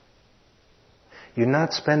 You're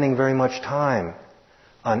not spending very much time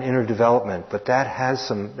on inner development, but that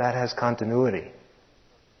has continuity.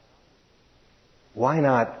 Why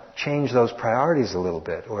not change those priorities a little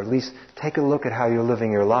bit, or at least take a look at how you're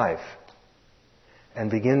living your life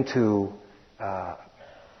and begin to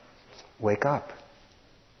wake up.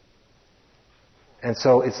 And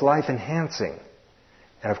so it's life enhancing.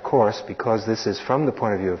 And of course, because this is from the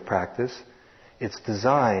point of view of practice, it's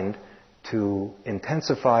designed to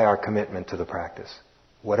intensify our commitment to the practice.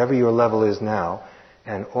 Whatever your level is now,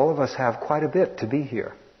 and all of us have quite a bit to be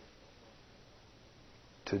here,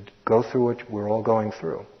 to go through what we're all going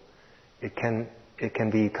through. It can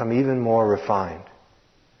become even more refined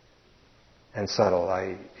and subtle.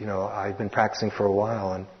 I've been practicing for a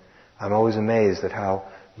while, and I'm always amazed at how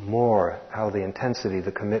the intensity,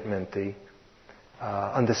 the commitment, the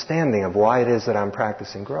understanding of why it is that I'm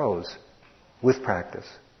practicing grows with practice.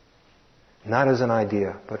 Not as an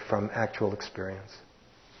idea, but from actual experience.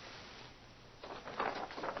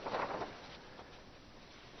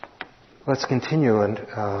 Let's continue, and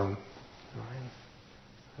I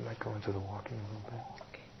might go into the walking a little bit.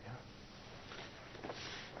 Okay.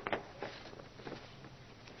 Yeah.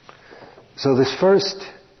 So this first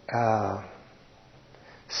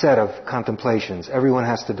set of contemplations, everyone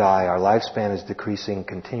has to die, our lifespan is decreasing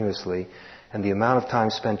continuously, and the amount of time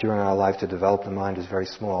spent during our life to develop the mind is very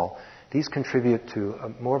small. These contribute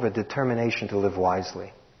to more of a determination to live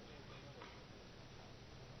wisely.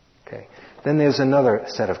 Okay. Then there's another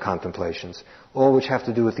set of contemplations, all which have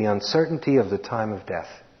to do with the uncertainty of the time of death.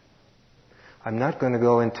 I'm not going to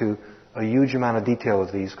go into a huge amount of detail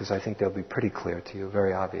of these because I think they'll be pretty clear to you,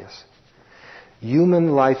 very obvious. Human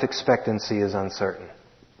life expectancy is uncertain.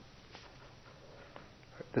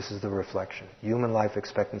 This is the reflection. Human life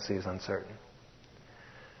expectancy is uncertain.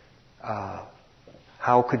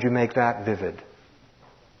 How could you make that vivid?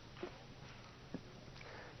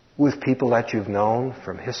 With people that you've known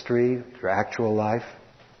from history, your actual life,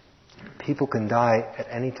 people can die at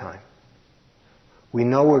any time. We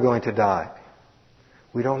know we're going to die.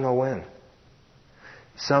 We don't know when.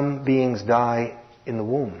 Some beings die in the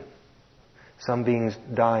womb. Some beings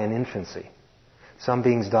die in infancy. Some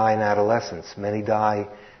beings die in adolescence. Many die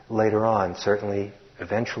later on. Certainly,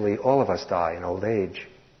 eventually, all of us die in old age.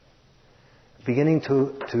 Beginning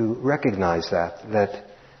to recognize that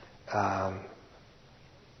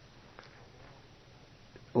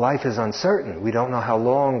life is uncertain. We don't know how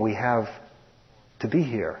long we have to be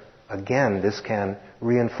here. Again, this can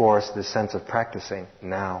reinforce this sense of practicing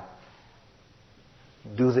now.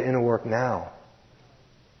 Do the inner work now.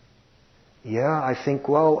 Yeah, I think,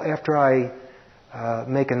 after I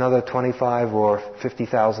make another $25,000 or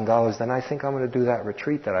 $50,000, then I think I'm going to do that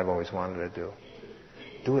retreat that I've always wanted to do.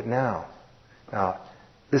 Do it now. Now,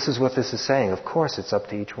 this is what this is saying. Of course, it's up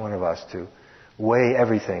to each one of us to weigh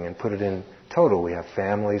everything and put it in total. We have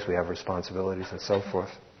families, we have responsibilities, and so forth.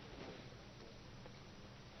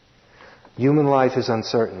 Human life is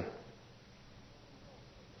uncertain.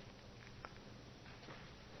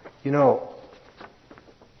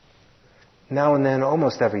 Now and then,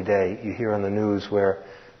 almost every day, you hear on the news where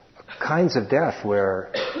kinds of death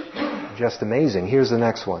were just amazing. Here's the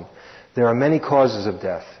next one. There are many causes of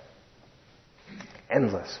death.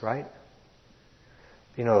 Endless, right?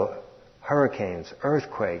 Hurricanes,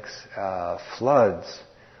 earthquakes, floods,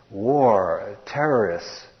 war,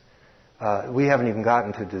 terrorists. We haven't even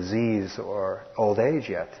gotten to disease or old age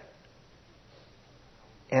yet.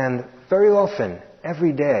 And very often,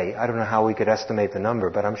 every day, I don't know how we could estimate the number,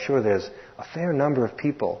 but I'm sure there's a fair number of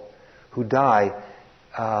people who die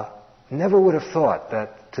never would have thought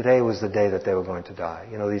that today was the day that they were going to die.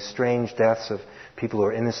 You know, these strange deaths of people who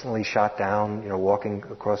are innocently shot down, you know, walking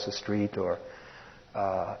across the street or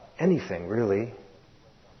anything, really.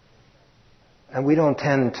 And we don't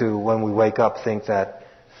tend to, when we wake up, think that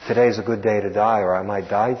today's a good day to die or I might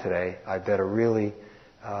die today. I better really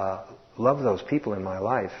love those people in my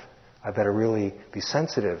life. I better really be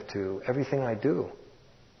sensitive to everything I do,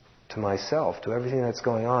 to myself, to everything that's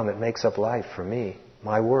going on that makes up life for me,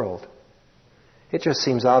 my world. It just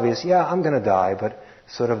seems obvious, yeah, I'm going to die, but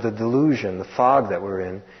sort of the delusion, the fog that we're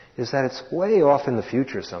in, is that it's way off in the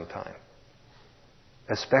future sometime,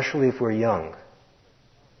 especially if we're young.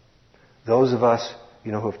 Those of us,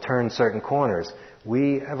 you know, who have turned certain corners,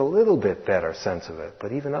 we have a little bit better sense of it,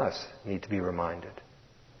 but even us need to be reminded.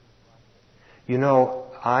 You know,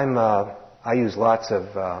 I use lots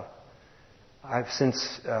of,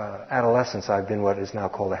 since adolescence, I've been what is now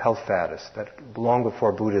called a health faddist. That long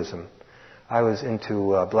before Buddhism, I was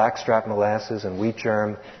into blackstrap molasses and wheat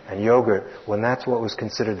germ and yogurt when that's what was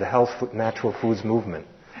considered the health natural foods movement.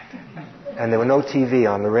 And there were no TV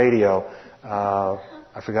on the radio.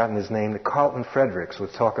 I've forgotten his name. Carlton Fredericks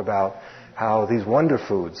would talk about how these wonder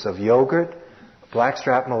foods of yogurt,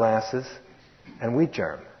 blackstrap molasses, and wheat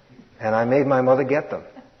germ. And I made my mother get them.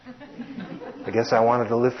 I guess I wanted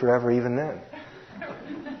to live forever even then.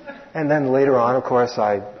 And then later on, of course,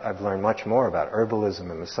 I've learned much more about herbalism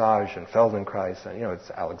and massage and Feldenkrais and, you know, it's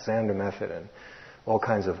Alexander method and all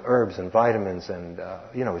kinds of herbs and vitamins and,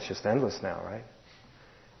 you know, it's just endless now, right?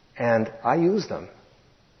 And I use them.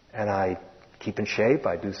 And I keep in shape.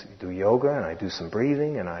 I do yoga and I do some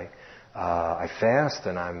breathing and I fast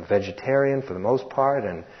and I'm vegetarian for the most part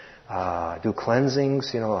and I do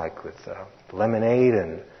cleansings, you know, like with lemonade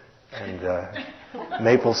and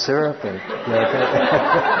maple syrup and you know,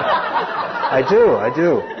 I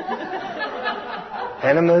do.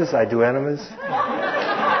 Enemas, I do enemas.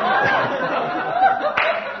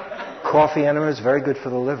 Coffee enemas, very good for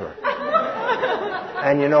the liver.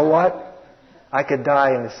 And you know what? I could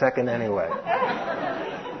die in a second anyway.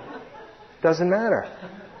 Doesn't matter.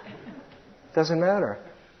 Doesn't matter.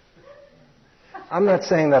 I'm not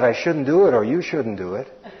saying that I shouldn't do it or you shouldn't do it.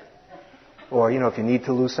 Or, you know, if you need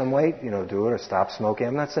to lose some weight, you know, do it or stop smoking.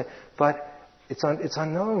 I'm not saying, but it's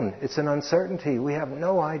unknown. It's an uncertainty. We have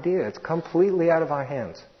no idea. It's completely out of our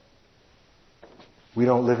hands. We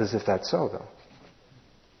don't live as if that's so, though.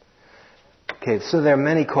 Okay, so there are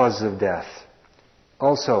many causes of death.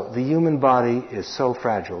 Also, the human body is so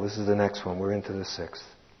fragile. This is the next one. We're into the sixth.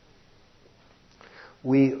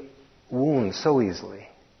 We wound so easily.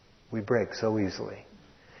 We break so easily.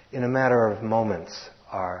 In a matter of moments,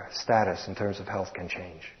 our status in terms of health can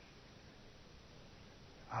change.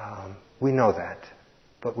 We know that,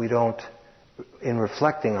 but we don't, in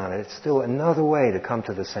reflecting on it, it's still another way to come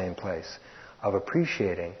to the same place of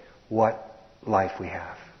appreciating what life we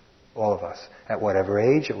have, all of us, at whatever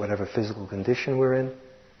age, at whatever physical condition we're in.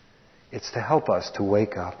 It's to help us to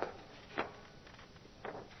wake up.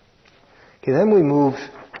 Okay, then we move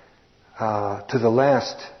to the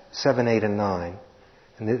last 7, 8, and 9.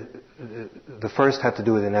 And the first had to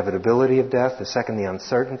do with inevitability of death. The second, the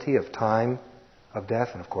uncertainty of time of death,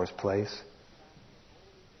 and of course, place.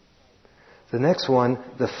 The next one,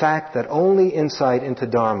 the fact that only insight into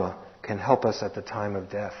Dharma can help us at the time of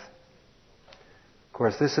death. Of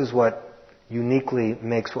course, this is what uniquely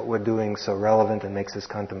makes what we're doing so relevant and makes this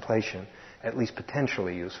contemplation at least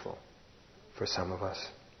potentially useful for some of us.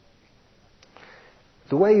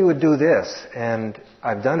 The way you would do this, and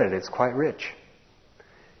I've done it, it's quite rich,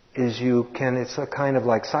 is it's a kind of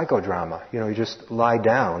like psychodrama. You know, you just lie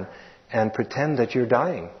down and pretend that you're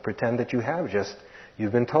dying. Pretend that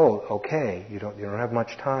you've been told, okay, you don't have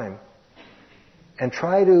much time. And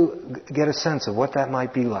try to get a sense of what that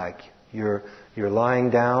might be like. You're lying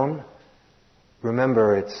down.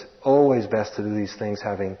 Remember, it's always best to do these things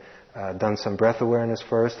having done some breath awareness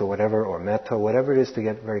first or whatever, or metta, whatever it is to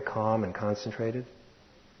get very calm and concentrated.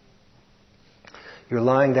 You're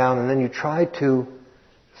lying down and then you try to,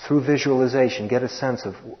 through visualization, get a sense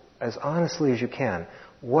of, as honestly as you can,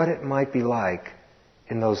 what it might be like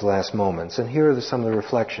in those last moments. And here are some of the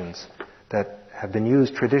reflections that have been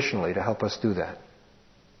used traditionally to help us do that.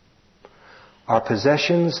 Our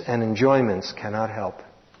possessions and enjoyments cannot help.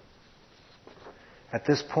 At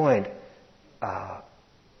this point,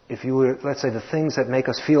 if you were, let's say, the things that make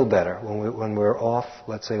us feel better when we're off,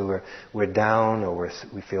 let's say we're down or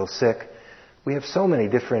we feel sick, we have so many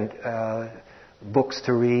different books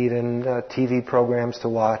to read and TV programs to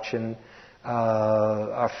watch and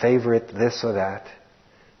our favorite this or that.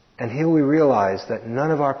 And here we realize that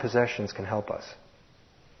none of our possessions can help us.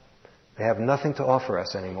 They have nothing to offer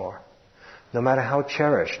us anymore. no matter how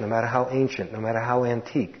cherished, no matter how ancient, no matter how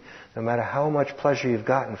antique, no matter how much pleasure you've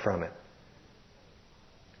gotten from it.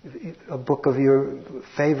 A book of your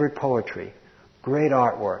favorite poetry, great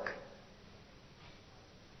artwork,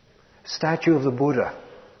 statue of the Buddha.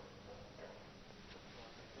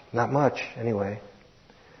 Not much, anyway.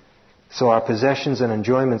 So our possessions and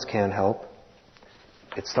enjoyments can't help.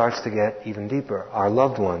 It starts to get even deeper. Our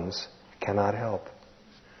loved ones cannot help.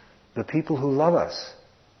 The people who love us,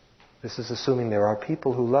 this is assuming there are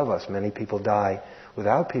people who love us. Many people die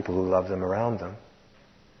without people who love them around them.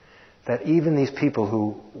 That even these people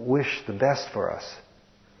who wish the best for us,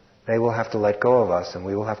 they will have to let go of us and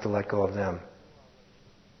we will have to let go of them.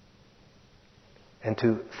 And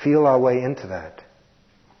to feel our way into that.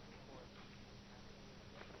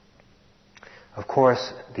 Of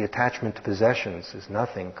course, the attachment to possessions is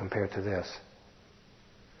nothing compared to this,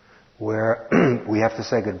 where we have to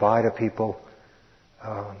say goodbye to people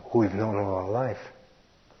who we've known all our life.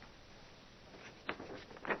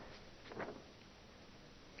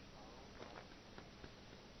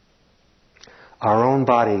 Our own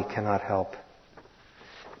body cannot help.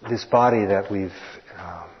 This body that we've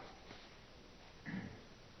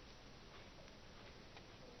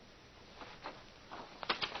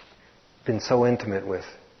been so intimate with,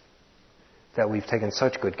 that we've taken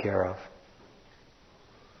such good care of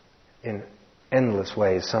in endless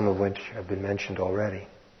ways, some of which have been mentioned already.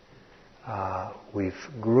 We've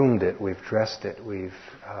groomed it, we've dressed it, we've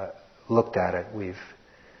looked at it,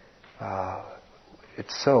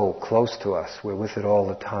 it's so close to us, we're with it all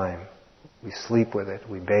the time. We sleep with it,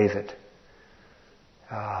 we bathe it,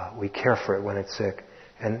 we care for it when it's sick.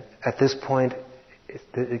 And at this point,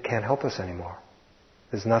 it can't help us anymore.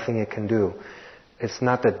 There's nothing it can do. It's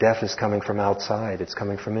not that death is coming from outside, it's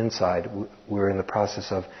coming from inside. We're in the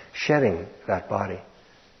process of shedding that body.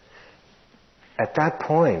 At that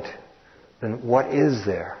point, then what is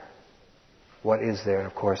there? What is there? And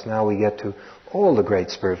of course, now we get to all the great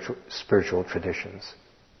spiritual traditions.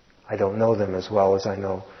 I don't know them as well as I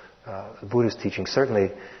know the Buddhist teaching.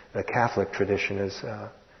 Certainly, the Catholic tradition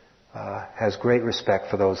has great respect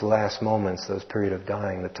for those last moments, those period of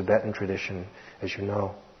dying. The Tibetan tradition, as you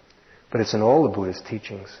know. But it's in all the Buddhist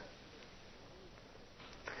teachings.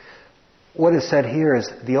 What is said here is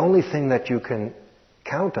the only thing that you can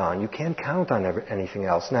count on. You can't count on anything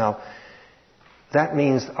else. Now, that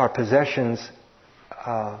means our possessions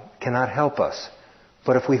cannot help us.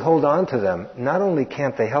 But if we hold on to them, not only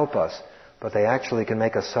can't they help us, but they actually can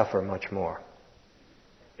make us suffer much more.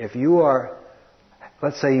 If you are,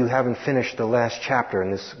 let's say you haven't finished the last chapter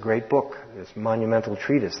in this great book, this monumental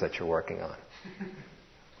treatise that you're working on.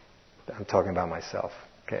 I'm talking about myself.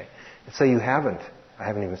 Okay. Let's say you haven't. I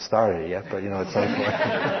haven't even started it yet, but at some point.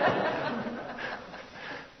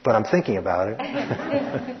 But I'm thinking about it.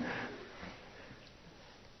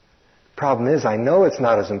 Problem is, I know it's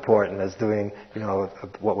not as important as doing,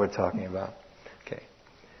 what we're talking about. Okay.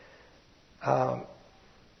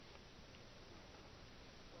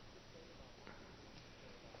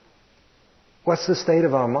 What's the state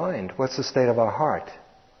of our mind? What's the state of our heart?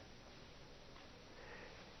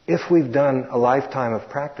 If we've done a lifetime of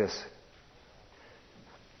practice,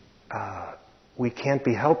 we can't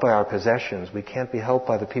be helped by our possessions. We can't be helped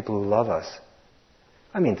by the people who love us.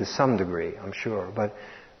 I mean, to some degree, I'm sure. But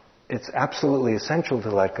it's absolutely essential to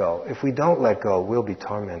let go. If we don't let go, we'll be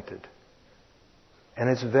tormented. And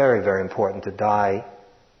it's very, very important to die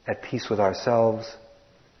at peace with ourselves,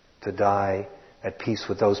 to die at peace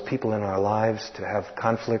with those people in our lives, to have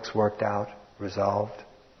conflicts worked out, resolved.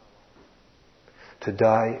 To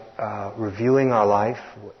die reviewing our life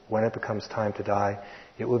when it becomes time to die.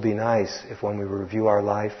 It would be nice if when we review our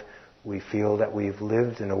life, we feel that we've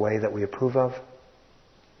lived in a way that we approve of,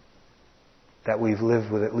 that we've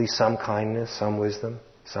lived with at least some kindness, some wisdom,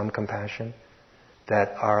 some compassion,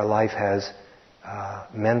 that our life has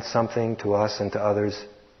meant something to us and to others,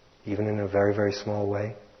 even in a very, very small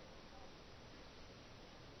way.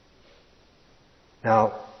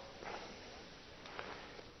 Now,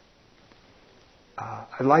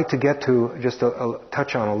 I'd like to get to just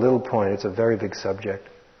touch on a little point. It's a very big subject.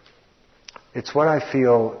 It's what I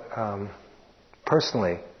feel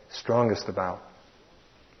personally strongest about.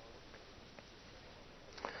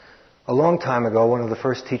 A long time ago, one of the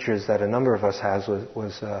first teachers that a number of us has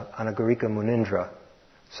was Anagarika Munindra.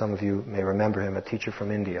 Some of you may remember him, a teacher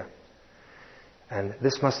from India. And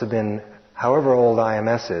this must have been, however old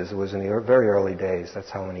IMS is, it was in the very early days.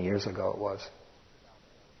 That's how many years ago it was.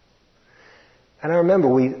 And I remember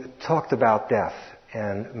we talked about death,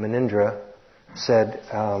 and Munindra said,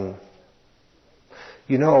 at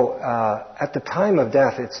the time of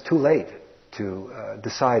death, it's too late.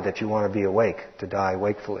 decide that you want to be awake, to die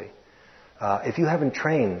wakefully. If you haven't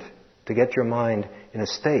trained to get your mind in a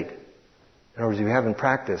state, in other words, if you haven't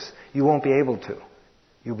practiced, you won't be able to.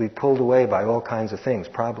 You'll be pulled away by all kinds of things,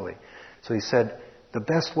 probably. So he said, the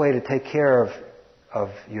best way to take care of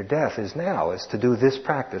your death is to do this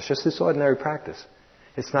practice, just this ordinary practice.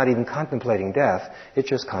 It's not even contemplating death, it's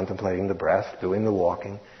just contemplating the breath, doing the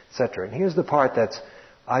walking, etc. And here's the part that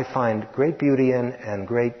I find great beauty in and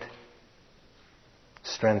great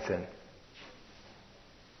strength in.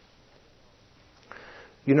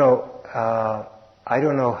 You know, I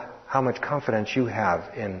don't know how much confidence you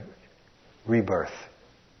have in rebirth.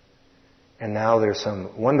 And now there's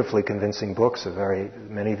some wonderfully convincing books.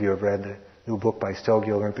 Many of you have read the new book by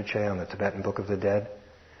Stogyo Rinpoche on the Tibetan Book of the Dead.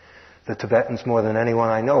 The Tibetans, more than anyone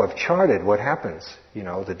I know, have charted what happens. You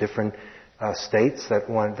know, the different states that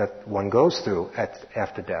one goes through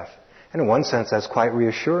after death. And in one sense, that's quite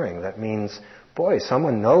reassuring. That means, boy,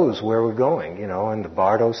 someone knows where we're going. You know, in the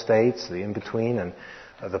Bardo states, the in-between, and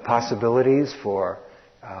the possibilities for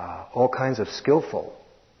all kinds of skillful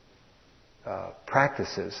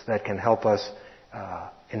practices that can help us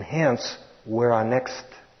enhance where our next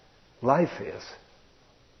life is.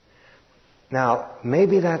 Now,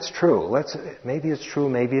 maybe that's true. Maybe it's true,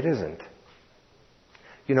 maybe it isn't.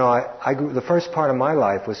 You know, the first part of my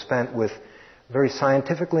life was spent with very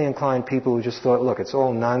scientifically inclined people who just thought, look, it's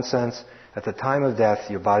all nonsense. At the time of death,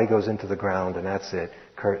 your body goes into the ground and that's it.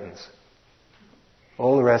 Curtains.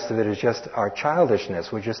 All the rest of it is just our childishness.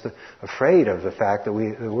 We're just afraid of the fact that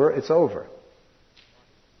it's over.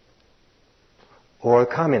 Or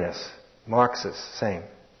communists, Marxists, same.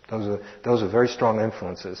 Those are very strong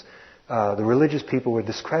influences. The religious people were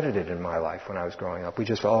discredited in my life when I was growing up.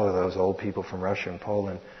 All of those old people from Russia and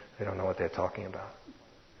Poland, they don't know what they're talking about.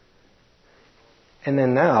 And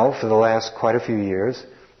then now, for the last quite a few years,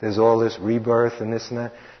 there's all this rebirth and this and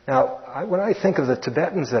that. Now, when I think of the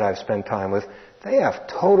Tibetans that I've spent time with, they have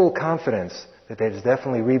total confidence that there's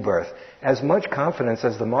definitely rebirth. As much confidence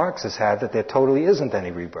as the Marxists had that there totally isn't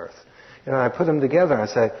any rebirth. You know, I put them together and I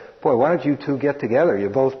say, boy, why don't you two get together?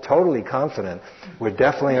 You're both totally confident. We're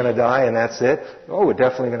definitely going to die and that's it. Oh, we're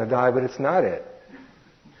definitely going to die, but it's not it.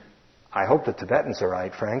 I hope the Tibetans are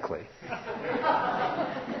right, frankly.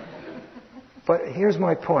 But here's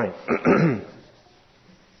my point.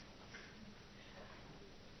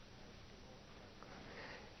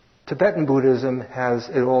 Tibetan Buddhism has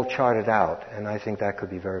it all charted out, and I think that could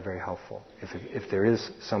be very, very helpful if there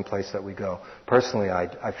is some place that we go. Personally,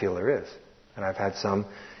 I feel there is, and I've had some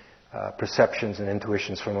perceptions and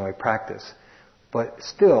intuitions from my practice. But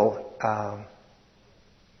still,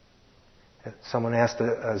 someone asked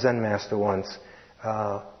a Zen master once,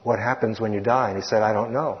 what happens when you die? And he said, I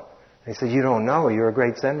don't know. And he said, you don't know? You're a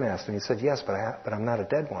great Zen master. And he said, yes, but I'm not a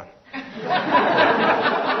dead one.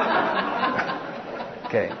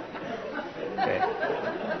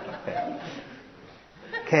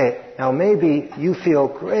 Okay, now maybe you feel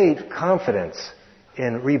great confidence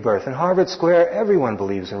in rebirth. In Harvard Square, everyone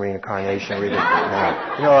believes in reincarnation.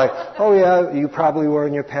 Now. You know, like, oh yeah, you probably were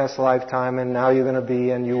in your past lifetime, and now you're going to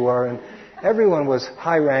be, and you were, and everyone was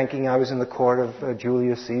high-ranking. I was in the court of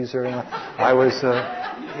Julius Caesar, and I was,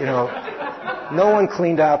 you know, no one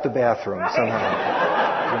cleaned out the bathroom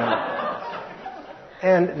somehow. You know.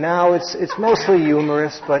 And now it's mostly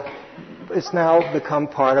humorous, but it's now become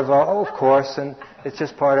part of our, of course, and it's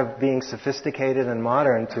just part of being sophisticated and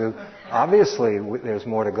modern to, obviously, there's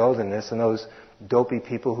more to go than this, and those dopey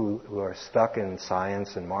people who are stuck in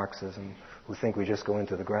science and Marxism, who think we just go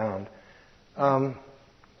into the ground.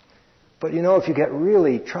 But you know, if you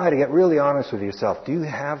try to get really honest with yourself, do you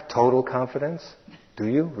have total confidence? Do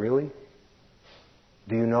you, really?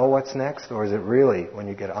 Do you know what's next? Or is it really, when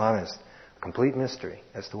you get honest, a complete mystery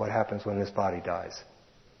as to what happens when this body dies?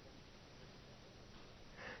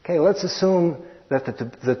 Okay, let's assume that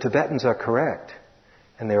the Tibetans are correct,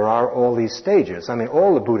 and there are all these stages. I mean,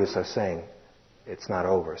 all the Buddhists are saying it's not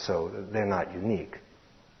over, so they're not unique.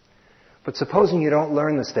 But supposing you don't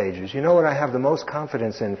learn the stages, you know what I have the most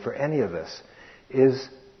confidence in for any of this is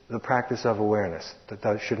the practice of awareness.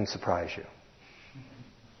 That shouldn't surprise you.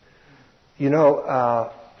 You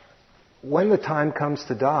know, when the time comes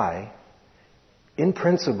to die, in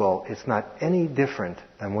principle, it's not any different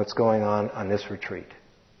than what's going on this retreat.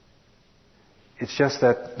 It's just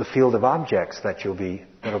that the field of objects that'll be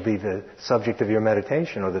the subject of your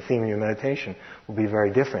meditation or the theme of your meditation will be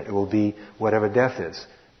very different. It will be whatever death is.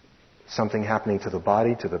 Something happening to the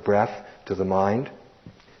body, to the breath, to the mind.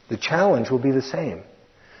 The challenge will be the same.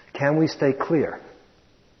 Can we stay clear?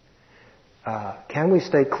 Can we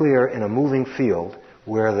stay clear in a moving field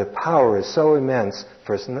where the power is so immense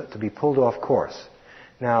for us to be pulled off course.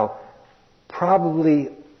 Now, probably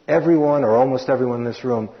everyone or almost everyone in this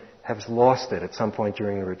room has lost it at some point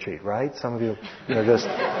during the retreat, right? Some of you, just,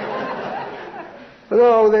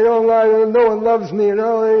 no, they don't like, no one loves me, and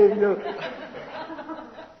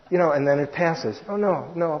then it passes. Oh,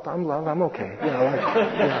 no, I'm loved, I'm okay.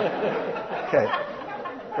 Okay,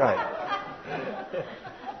 right.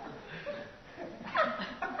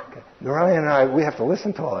 Okay. Narayan and I, we have to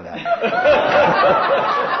listen to all of that.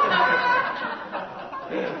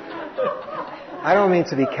 I don't mean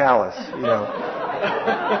to be callous,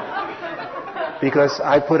 because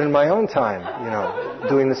I put in my own time,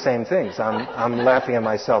 doing the same things. I'm laughing at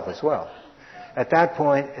myself as well. At that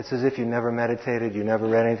point, it's as if you never meditated, you never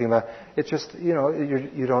read anything about it. It's just, you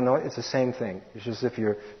don't know it. It's the same thing. It's just as if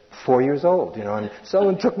you're 4 years old, and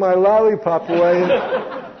someone took my lollipop away,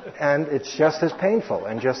 and it's just as painful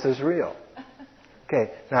and just as real.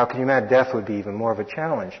 Okay, now can you imagine death would be even more of a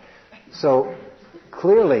challenge? So,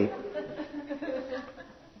 clearly,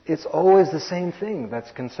 it's always the same thing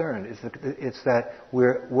that's concerned. It's that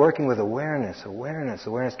we're working with awareness.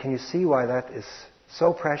 Can you see why that is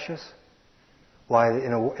so precious? Why,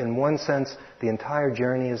 in one sense, the entire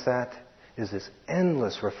journey is this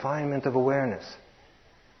endless refinement of awareness.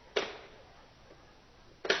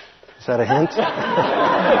 Is that a hint?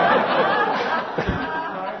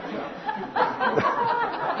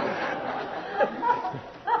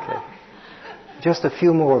 Okay. Just a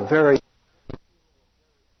few more very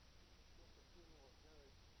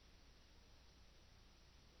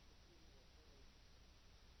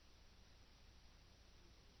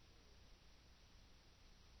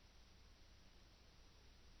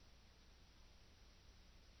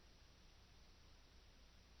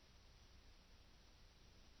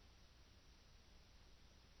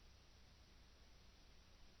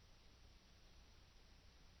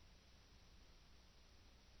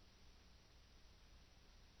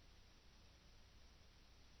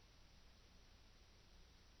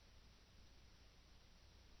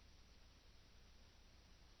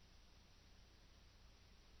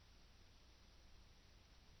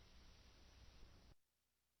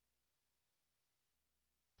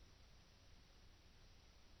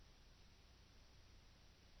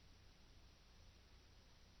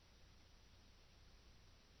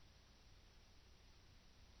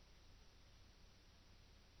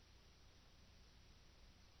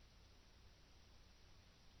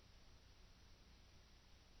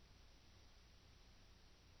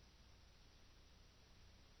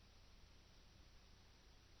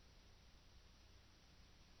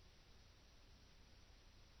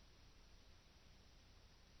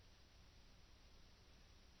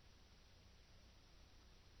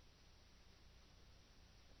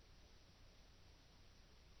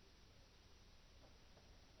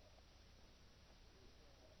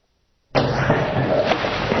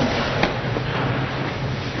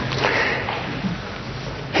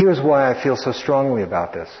Here's why I feel so strongly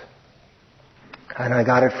about this. And I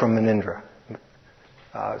got it from Manindra.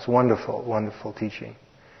 It's wonderful, wonderful teaching.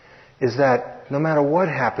 Is that no matter what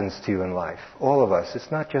happens to you in life, all of us, it's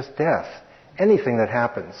not just death. Anything that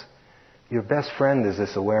happens, your best friend is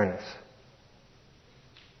this awareness.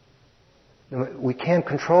 We can't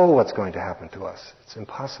control what's going to happen to us. It's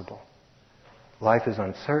impossible. Life is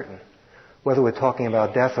uncertain. Whether we're talking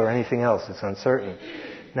about death or anything else, it's uncertain.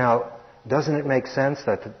 Now, doesn't it make sense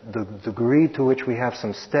that the degree to which we have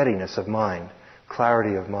some steadiness of mind,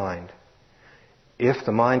 clarity of mind, if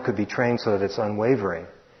the mind could be trained so that it's unwavering,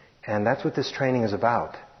 and that's what this training is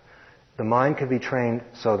about. The mind can be trained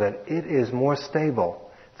so that it is more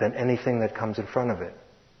stable than anything that comes in front of it.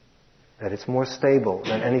 That it's more stable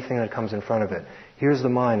than anything that comes in front of it. Here's the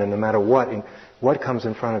mind, and no matter what comes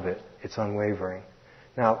in front of it, it's unwavering.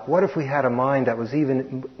 Now, what if we had a mind that was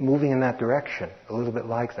even moving in that direction, a little bit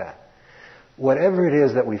like that? Whatever it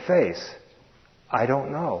is that we face, I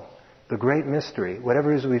don't know. The great mystery,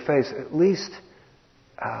 whatever it is we face, at least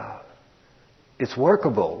it's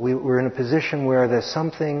workable. We're in a position where there's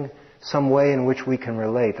some way in which we can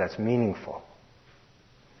relate that's meaningful.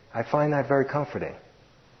 I find that very comforting.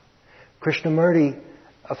 Krishnamurti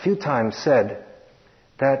a few times said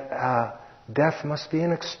that death must be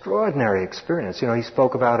an extraordinary experience. He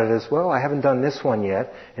spoke about it as well. I haven't done this one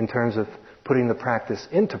yet in terms of putting the practice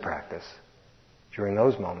into practice during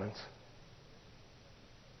those moments.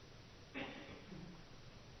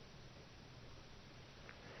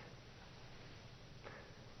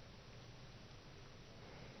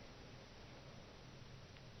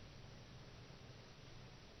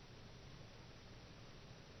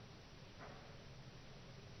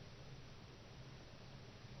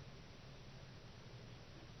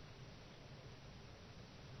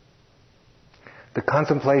 The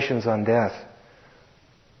contemplations on death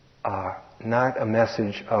are not a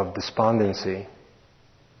message of despondency,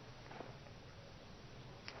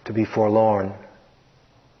 to be forlorn,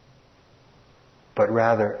 but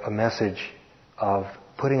rather a message of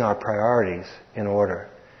putting our priorities in order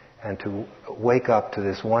and to wake up to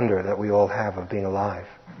this wonder that we all have of being alive.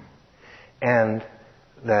 And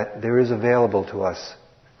that there is available to us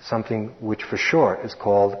something which for short is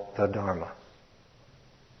called the Dharma.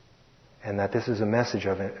 And that this is a message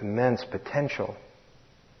of immense potential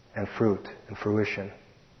and fruit and fruition.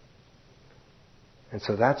 And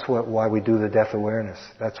so that's why we do the death awareness.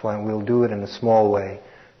 That's why we'll do it in a small way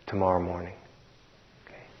tomorrow morning.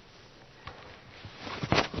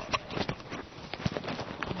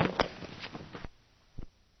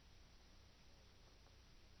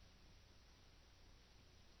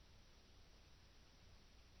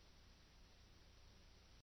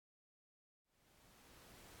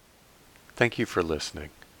 Thank you for listening.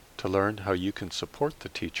 To learn how you can support the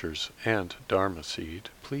teachers and Dharma Seed,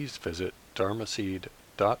 please visit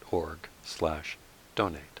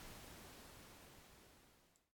dharmaseed.org/donate.